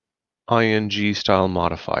ing style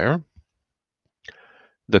modifier,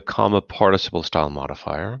 the comma participle style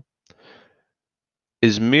modifier,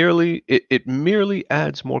 is merely, it merely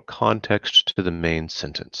adds more context to the main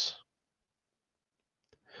sentence.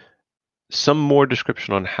 Some more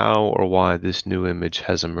description on how or why this new image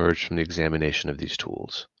has emerged from the examination of these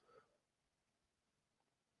tools.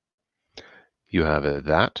 You have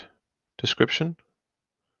that description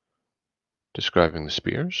describing the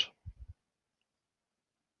spears.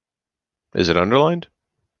 Is it underlined?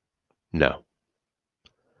 No.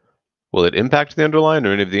 Will it impact the underline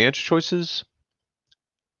or any of the answer choices?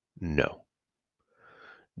 No.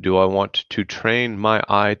 Do I want to train my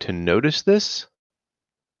eye to notice this?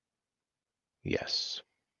 Yes.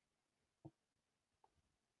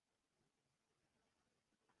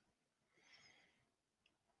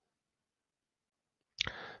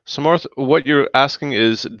 Samarth, what you're asking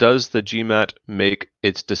is, does the GMAT make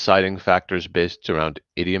its deciding factors based around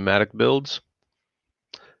idiomatic builds?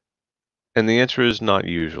 And the answer is not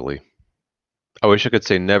usually. I wish I could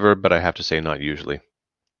say never, but I have to say not usually.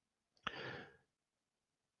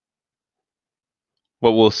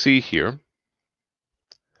 What we'll see here,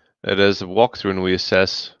 that as a walkthrough and we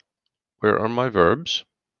assess where are my verbs.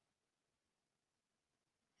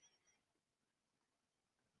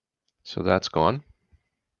 So that's gone.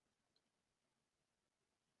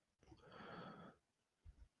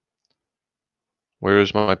 Where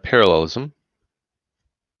is my parallelism?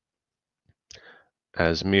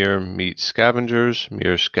 As mere meat scavengers,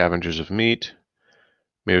 mere scavengers of meat,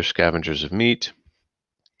 mere scavengers of meat.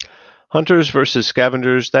 Hunters versus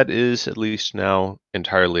scavengers, that is at least now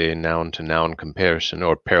entirely a noun-to-noun comparison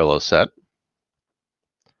or parallel set.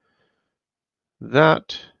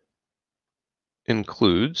 That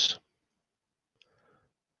includes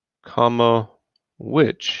comma,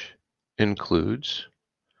 which includes,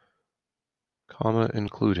 comma,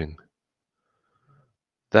 including.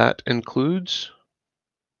 That includes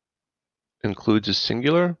is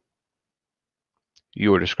singular.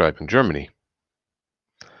 You are describing Germany.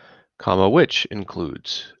 Comma, which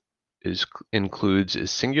includes is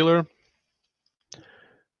singular.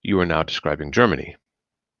 You are now describing Germany.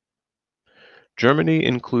 Germany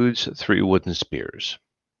includes 3 wooden spears.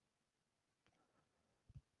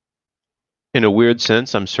 In a weird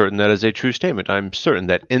sense, I'm certain that is a true statement. I'm certain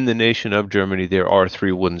that in the nation of Germany there are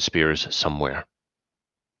 3 wooden spears somewhere.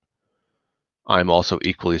 I'm also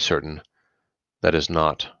equally certain that is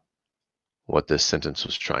not what this sentence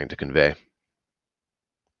was trying to convey.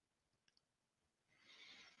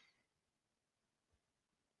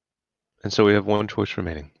 And so we have one choice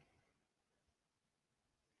remaining.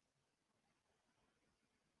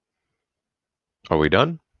 Are we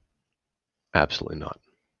done? Absolutely not.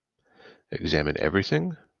 Examine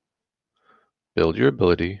everything. Build your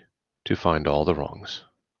ability to find all the wrongs.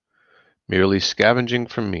 Merely scavenging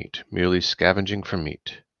for meat. Merely scavenging for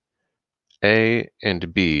meat. A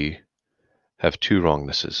and B have 2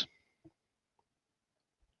 wrongnesses.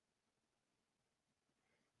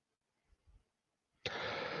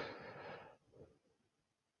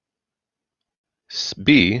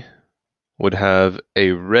 B would have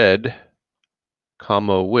a red,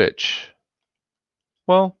 comma, which.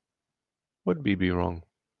 Well, would B be wrong?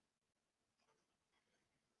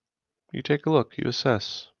 You take a look, you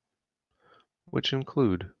assess. Which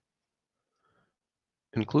include?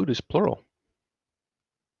 Include is plural.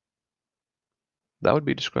 That would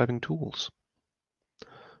be describing tools.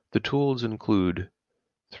 The tools include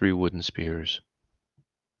 3 wooden spears.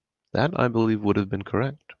 That, I believe, would have been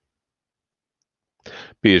correct.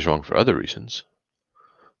 B is wrong for other reasons,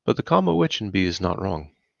 but the comma which in B is not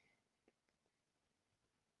wrong.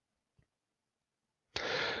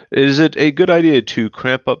 Is it a good idea to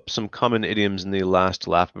cramp up some common idioms in the last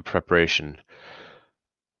lap of preparation?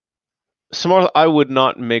 I would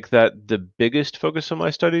not make that the biggest focus of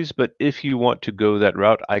my studies, but if you want to go that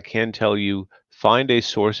route, I can tell you, find a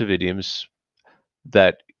source of idioms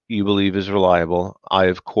that you believe is reliable. I,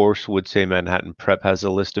 of course, would say Manhattan Prep has a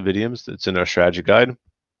list of idioms that's in our strategy guide.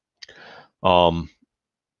 Who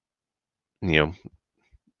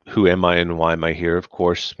am I and why am I here? Of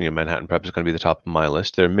course, Manhattan Prep is going to be the top of my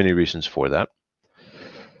list. There are many reasons for that.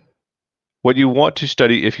 What you want to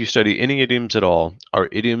study, if you study any idioms at all, are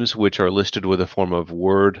idioms which are listed with a form of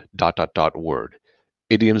word, ... word.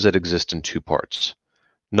 Idioms that exist in 2 parts.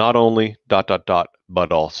 Not only ...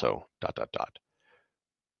 but also ...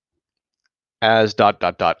 as ...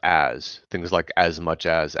 as. Things like as much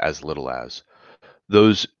as little as.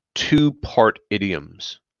 Those 2-part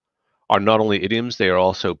idioms are not only idioms, they are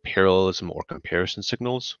also parallelism or comparison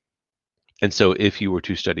signals. And so if you were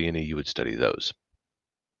to study any, you would study those.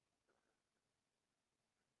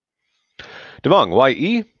 Devang, why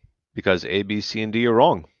E? Because A, B, C, and D are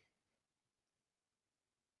wrong.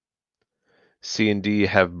 C and D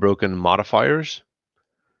have broken modifiers.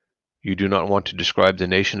 You do not want to describe the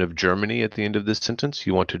nation of Germany at the end of this sentence.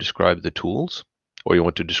 You want to describe the tools, or you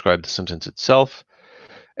want to describe the sentence itself.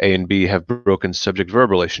 A and B have broken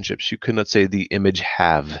subject-verb relationships. You cannot say the image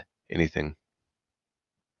have anything.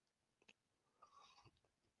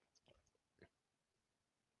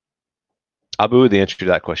 Abu, the answer to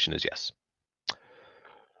that question is yes.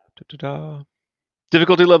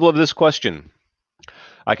 Difficulty level of this question.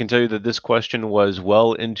 I can tell you that this question was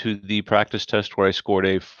well into the practice test where I scored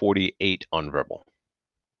a 48 on verbal.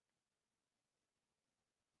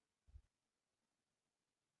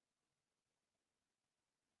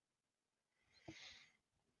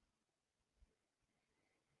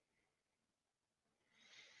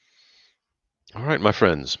 All right, my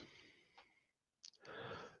friends.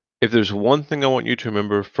 If there's one thing I want you to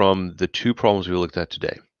remember from the 2 problems we looked at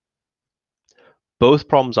today, both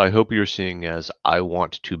problems I hope you're seeing as I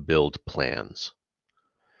want to build plans.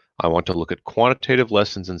 I want to look at quantitative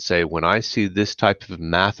lessons and say, when I see this type of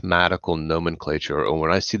mathematical nomenclature, or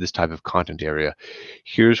when I see this type of content area,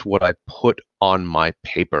 here's what I put on my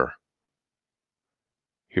paper.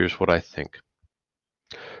 Here's what I think.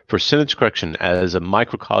 For sentence correction, as a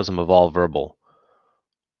microcosm of all verbal,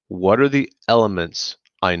 what are the elements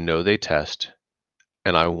I know they test,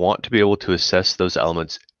 and I want to be able to assess those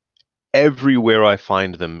elements everywhere I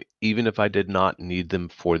find them, even if I did not need them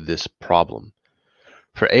for this problem.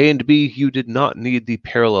 For A and B, you did not need the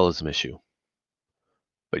parallelism issue,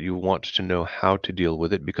 but you want to know how to deal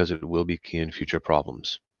with it because it will be key in future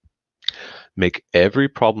problems. Make every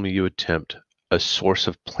problem you attempt a source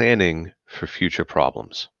of planning for future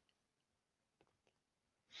problems.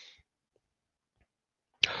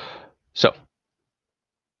 So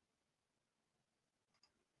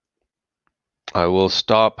I will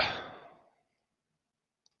stop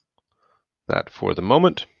that for the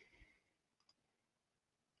moment.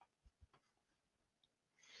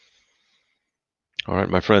 All right,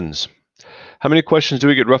 my friends. How many questions do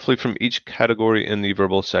we get roughly from each category in the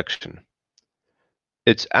verbal section?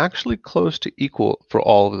 It's actually close to equal for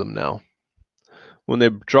all of them now. When they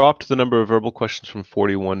dropped the number of verbal questions from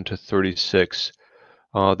 41 to 36,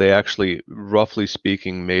 they actually, roughly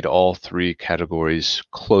speaking, made all three categories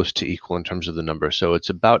close to equal in terms of the number. So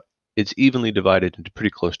it's evenly divided into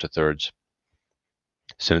pretty close to thirds.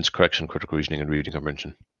 Sentence correction, critical reasoning, and reading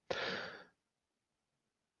comprehension.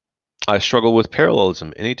 I struggle with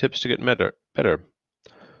parallelism. Any tips to get better?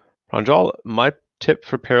 Pranjal, my tip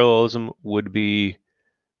for parallelism would be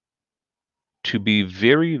to be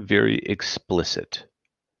very, very explicit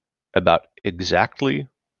about exactly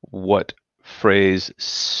what phrase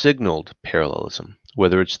signaled parallelism,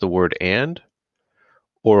 whether it's the word and,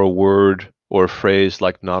 or a word or a phrase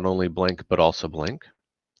like not only blank but also blank.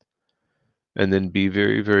 And then be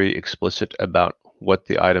very, very explicit about what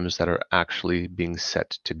the items that are actually being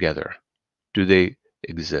set together. Do they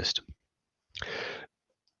exist?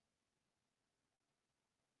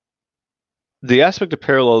 The aspect of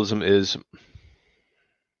parallelism is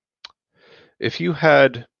if you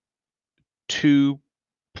had two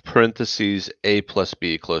parentheses a plus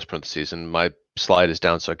b close parentheses, and my slide is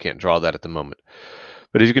down so I can't draw that at the moment.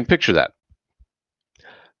 But if you can picture that,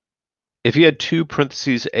 if you had two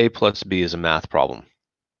parentheses a plus b as a math problem,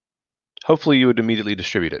 hopefully you would immediately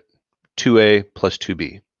distribute it. 2a plus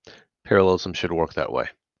 2b. Parallelism should work that way.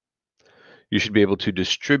 You should be able to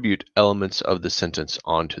distribute elements of the sentence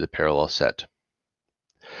onto the parallel set.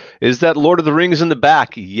 Is that Lord of the Rings in the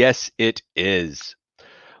back? Yes, it is.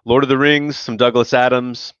 Lord of the Rings, some Douglas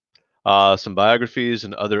Adams, some biographies,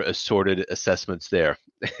 and other assorted assessments there.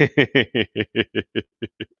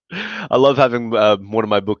 I love having one of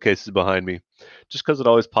my bookcases behind me, just because it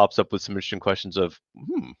always pops up with some interesting questions of,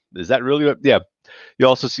 is that really what? Yeah. You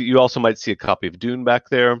also might see a copy of Dune back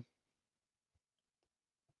there.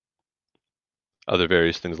 Other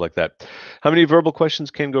various things like that. How many verbal questions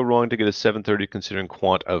can go wrong to get a 730 considering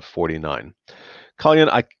quant of 49?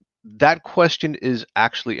 Kalyan, that question is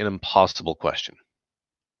actually an impossible question.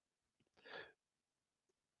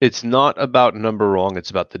 It's not about number wrong, it's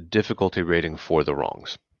about the difficulty rating for the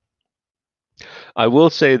wrongs. I will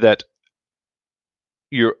say that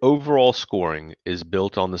your overall scoring is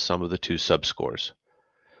built on the sum of the two subscores.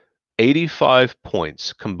 85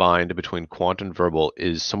 points combined between quant and verbal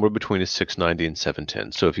is somewhere between a 690 and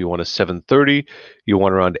 710. So if you want a 730, you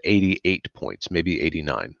want around 88 points, maybe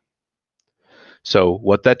 89. So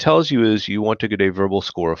what that tells you is you want to get a verbal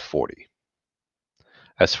score of 40.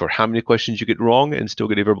 As for how many questions you get wrong and still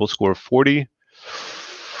get a verbal score of 40,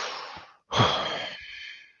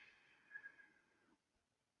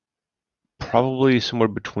 probably somewhere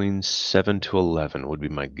between 7 to 11 would be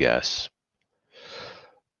my guess.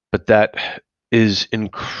 But that is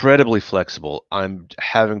incredibly flexible. I'm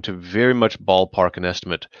having to very much ballpark an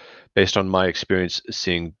estimate based on my experience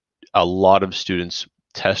seeing a lot of students'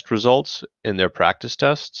 test results in their practice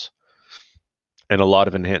tests and a lot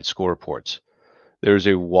of enhanced score reports. There's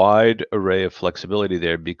a wide array of flexibility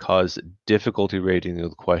there because difficulty rating of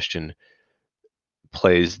the question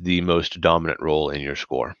plays the most dominant role in your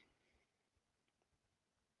score.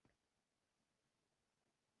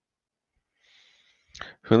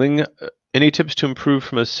 Any tips to improve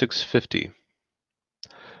from a 650?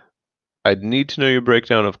 I'd need to know your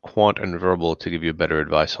breakdown of quant and verbal to give you better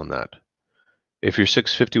advice on that. If your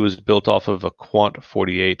 650 was built off of a quant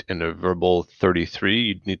 48 and a verbal 33,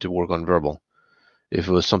 you'd need to work on verbal. If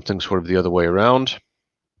it was something sort of the other way around,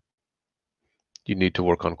 you'd need to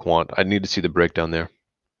work on quant. I'd need to see the breakdown there.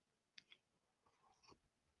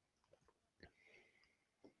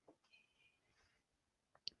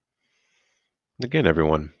 Again,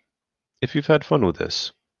 everyone, if you've had fun with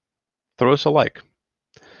this, throw us a like.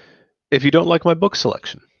 If you don't like my book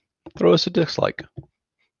selection, throw us a dislike.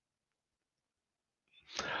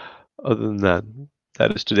 Other than that,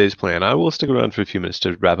 that is today's plan. I will stick around for a few minutes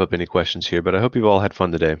to wrap up any questions here, but I hope you've all had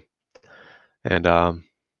fun today. And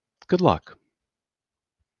good luck.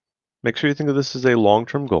 Make sure you think of this as a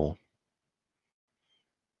long-term goal.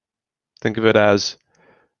 Think of it as,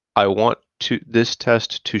 I want this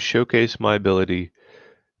test to showcase my ability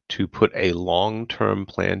to put a long-term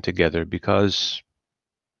plan together because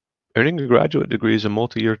earning a graduate degree is a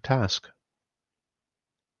multi-year task.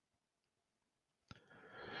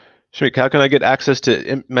 Shrik, how can I get access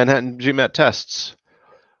to Manhattan GMAT tests?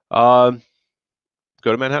 Go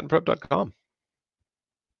to manhattanprep.com.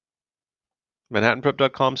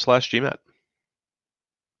 manhattanprep.com/GMAT.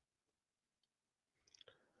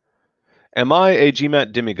 Am I a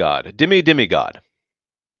GMAT demigod? Demigod.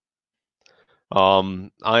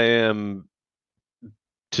 I am,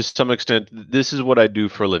 to some extent, this is what I do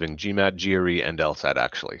for a living, GMAT, GRE, and LSAT,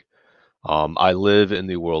 actually. I live in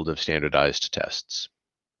the world of standardized tests.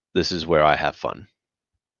 This is where I have fun.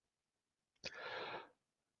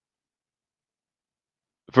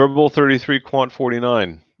 Verbal 33, Quant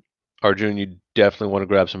 49. Arjun, you definitely want to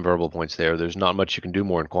grab some verbal points there. There's not much you can do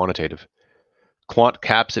more in quantitative. Quant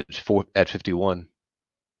caps at 51.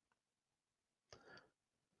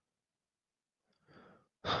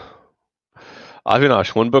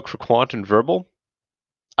 Avinash, one book for quant and verbal?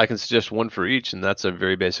 I can suggest one for each, and that's a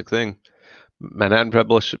very basic thing. Manhattan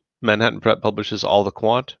Prep publishes all the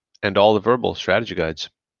quant and all the verbal strategy guides.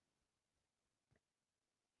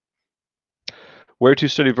 Where to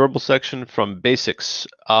study verbal section from basics.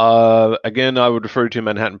 Again, I would refer to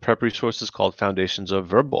Manhattan Prep resources called Foundations of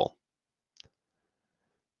Verbal.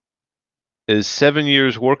 Is 7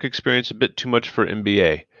 years work experience a bit too much for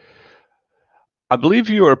MBA? I believe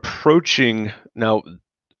you are approaching, now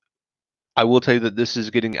I will tell you that this is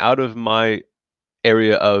getting out of my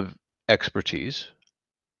area of expertise.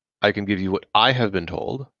 I can give you what I have been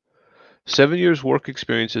told. 7 years work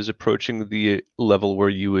experience is approaching the level where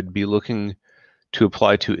you would be looking to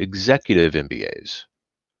apply to executive MBAs,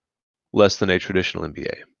 less than a traditional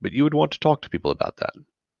MBA. But you would want to talk to people about that.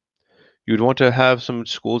 You would want to have some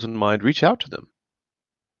schools in mind, reach out to them.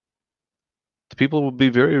 The people will be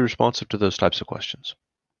very responsive to those types of questions.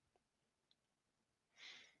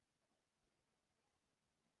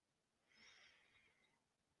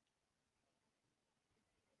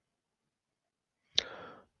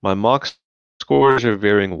 My mock scores are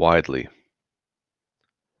varying widely.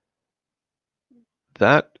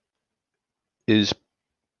 That is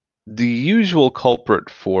the usual culprit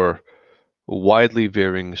for widely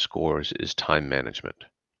varying scores is time management.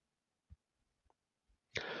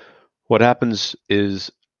 What happens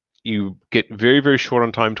is you get very, very short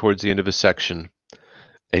on time towards the end of a section,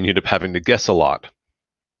 and you end up having to guess a lot.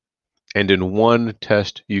 And in one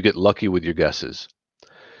test, you get lucky with your guesses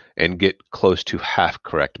and get close to half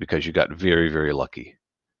correct because you got very, very lucky.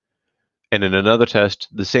 And in another test,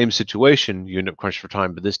 the same situation, you end up crunched for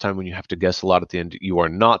time, but this time when you have to guess a lot at the end, you are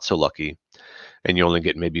not so lucky, and you only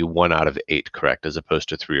get maybe 1 out of 8 correct as opposed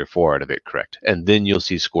to 3 or 4 out of 8 correct. And then you'll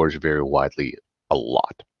see scores vary widely a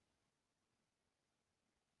lot.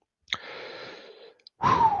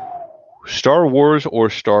 Star Wars or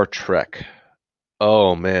Star Trek?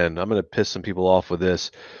 Oh man, I'm going to piss some people off with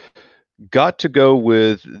this. Got to go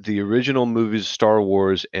with the original movies Star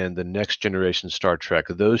Wars and the next generation Star Trek.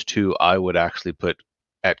 Those two I would actually put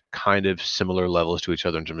at kind of similar levels to each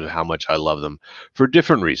other in terms of how much I love them for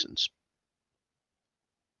different reasons.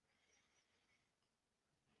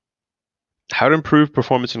 How to improve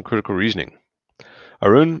performance in critical reasoning.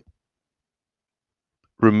 Arun,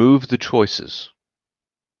 remove the choices.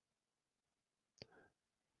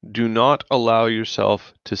 Do not allow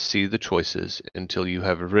yourself to see the choices until you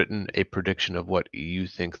have written a prediction of what you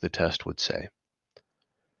think the test would say.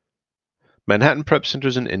 Manhattan Prep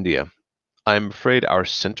Centers in India. I'm afraid our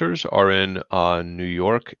centers are in New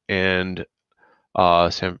York and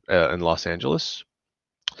in Los Angeles,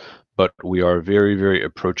 but we are very, very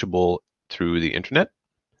approachable through the internet,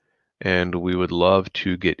 and we would love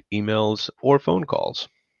to get emails or phone calls.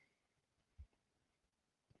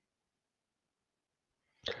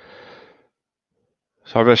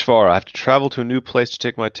 Sarveshvar, I have to travel to a new place to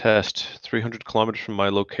take my test, 300 kilometers from my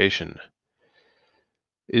location.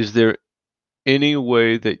 Is there any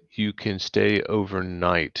way that you can stay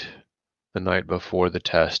overnight the night before the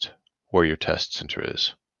test where your test center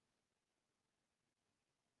is?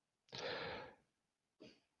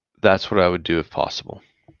 That's what I would do if possible.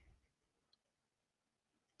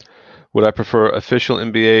 Would I prefer official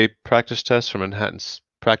MBA practice tests or Manhattan's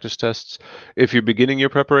practice tests? If you're beginning your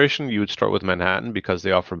preparation, you would start with Manhattan because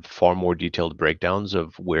they offer far more detailed breakdowns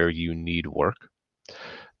of where you need work.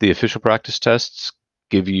 The official practice tests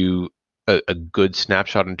give you a good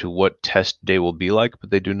snapshot into what test day will be like,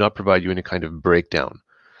 but they do not provide you any kind of breakdown.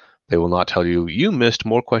 They will not tell you, you missed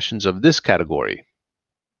more questions of this category.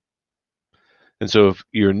 And so if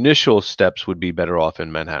your initial steps would be better off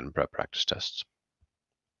in Manhattan Prep practice tests.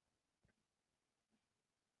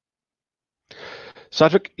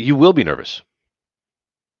 Satvik, you will be nervous.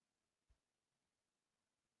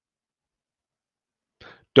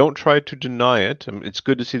 Don't try to deny it. I mean, it's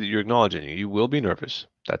good to see that you're acknowledging it. You will be nervous.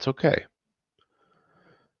 That's okay.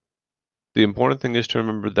 The important thing is to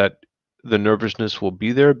remember that the nervousness will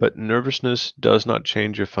be there, but nervousness does not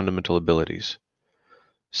change your fundamental abilities.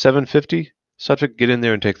 750, subject, get in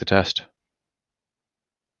there and take the test.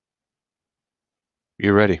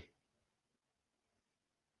 You're ready.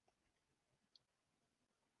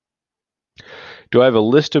 Do I have a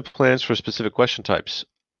list of plans for specific question types?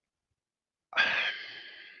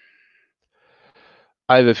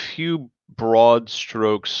 I have a few broad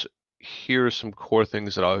strokes. Here are some core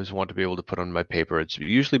things that I always want to be able to put on my paper. It's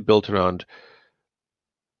usually built around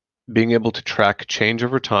being able to track change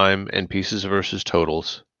over time and pieces versus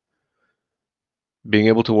totals. Being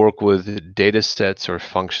able to work with data sets or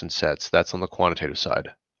function sets. That's on the quantitative side.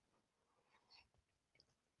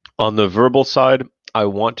 On the verbal side, I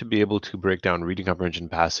want to be able to break down reading comprehension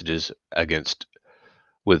passages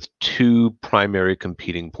with two primary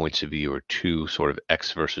competing points of view, or two sort of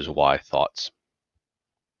X versus Y thoughts.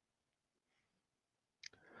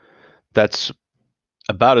 That's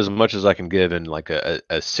about as much as I can give in like a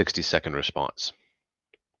 60-second response.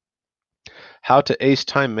 How to ace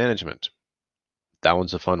time management. That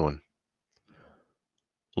one's a fun one.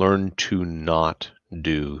 Learn to not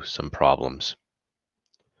do some problems.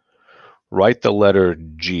 Write the letter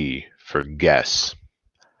G for guess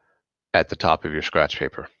at the top of your scratch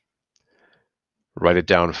paper. Write it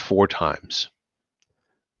down 4 times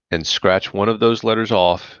and scratch one of those letters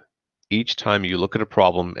off each time you look at a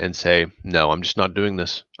problem and say, no, I'm just not doing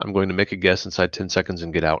this. I'm going to make a guess inside 10 seconds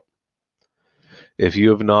and get out. If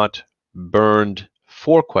you have not burned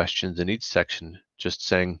 4 questions in each section just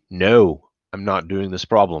saying, no, I'm not doing this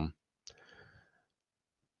problem,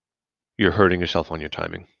 you're hurting yourself on your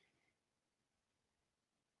timing.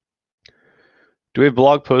 Do we have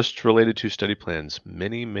blog posts related to study plans?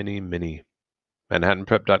 Many, many, many.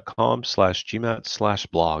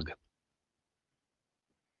 manhattanprep.com/gmat/blog.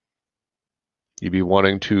 You'd be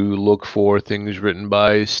wanting to look for things written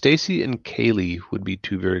by Stacy and Kaylee would be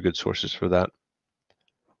 2 very good sources for that.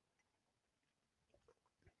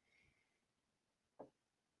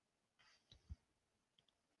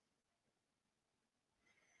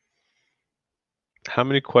 How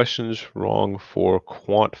many questions wrong for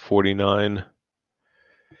Quant 49?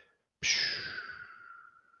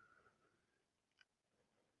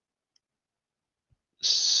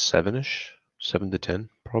 7-ish, 7 to 10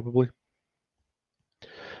 probably.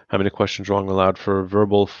 How many questions wrong allowed for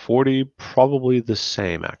verbal? 40, probably the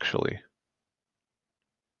same actually.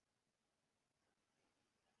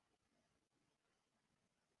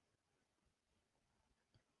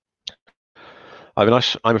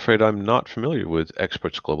 Avinash, I'm afraid I'm not familiar with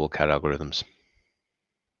Expert's global CAT algorithms.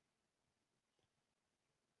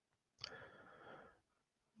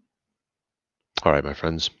 All right, my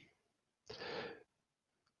friends.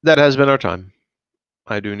 That has been our time.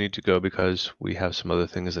 I do need to go because we have some other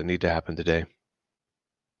things that need to happen today.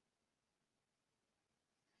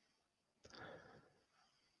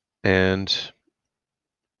 And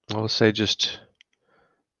I'll say just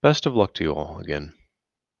best of luck to you all again.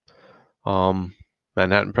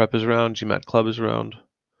 Manhattan Prep is around, GMAT Club is around.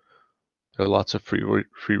 There are lots of free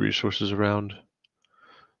resources around.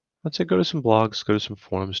 I'd say go to some blogs, go to some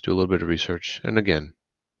forums, do a little bit of research. And again,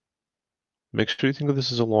 make sure you think of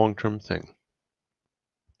this as a long-term thing.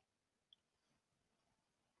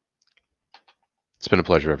 It's been a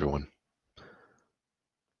pleasure, everyone.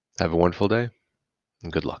 Have a wonderful day,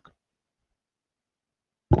 and good luck.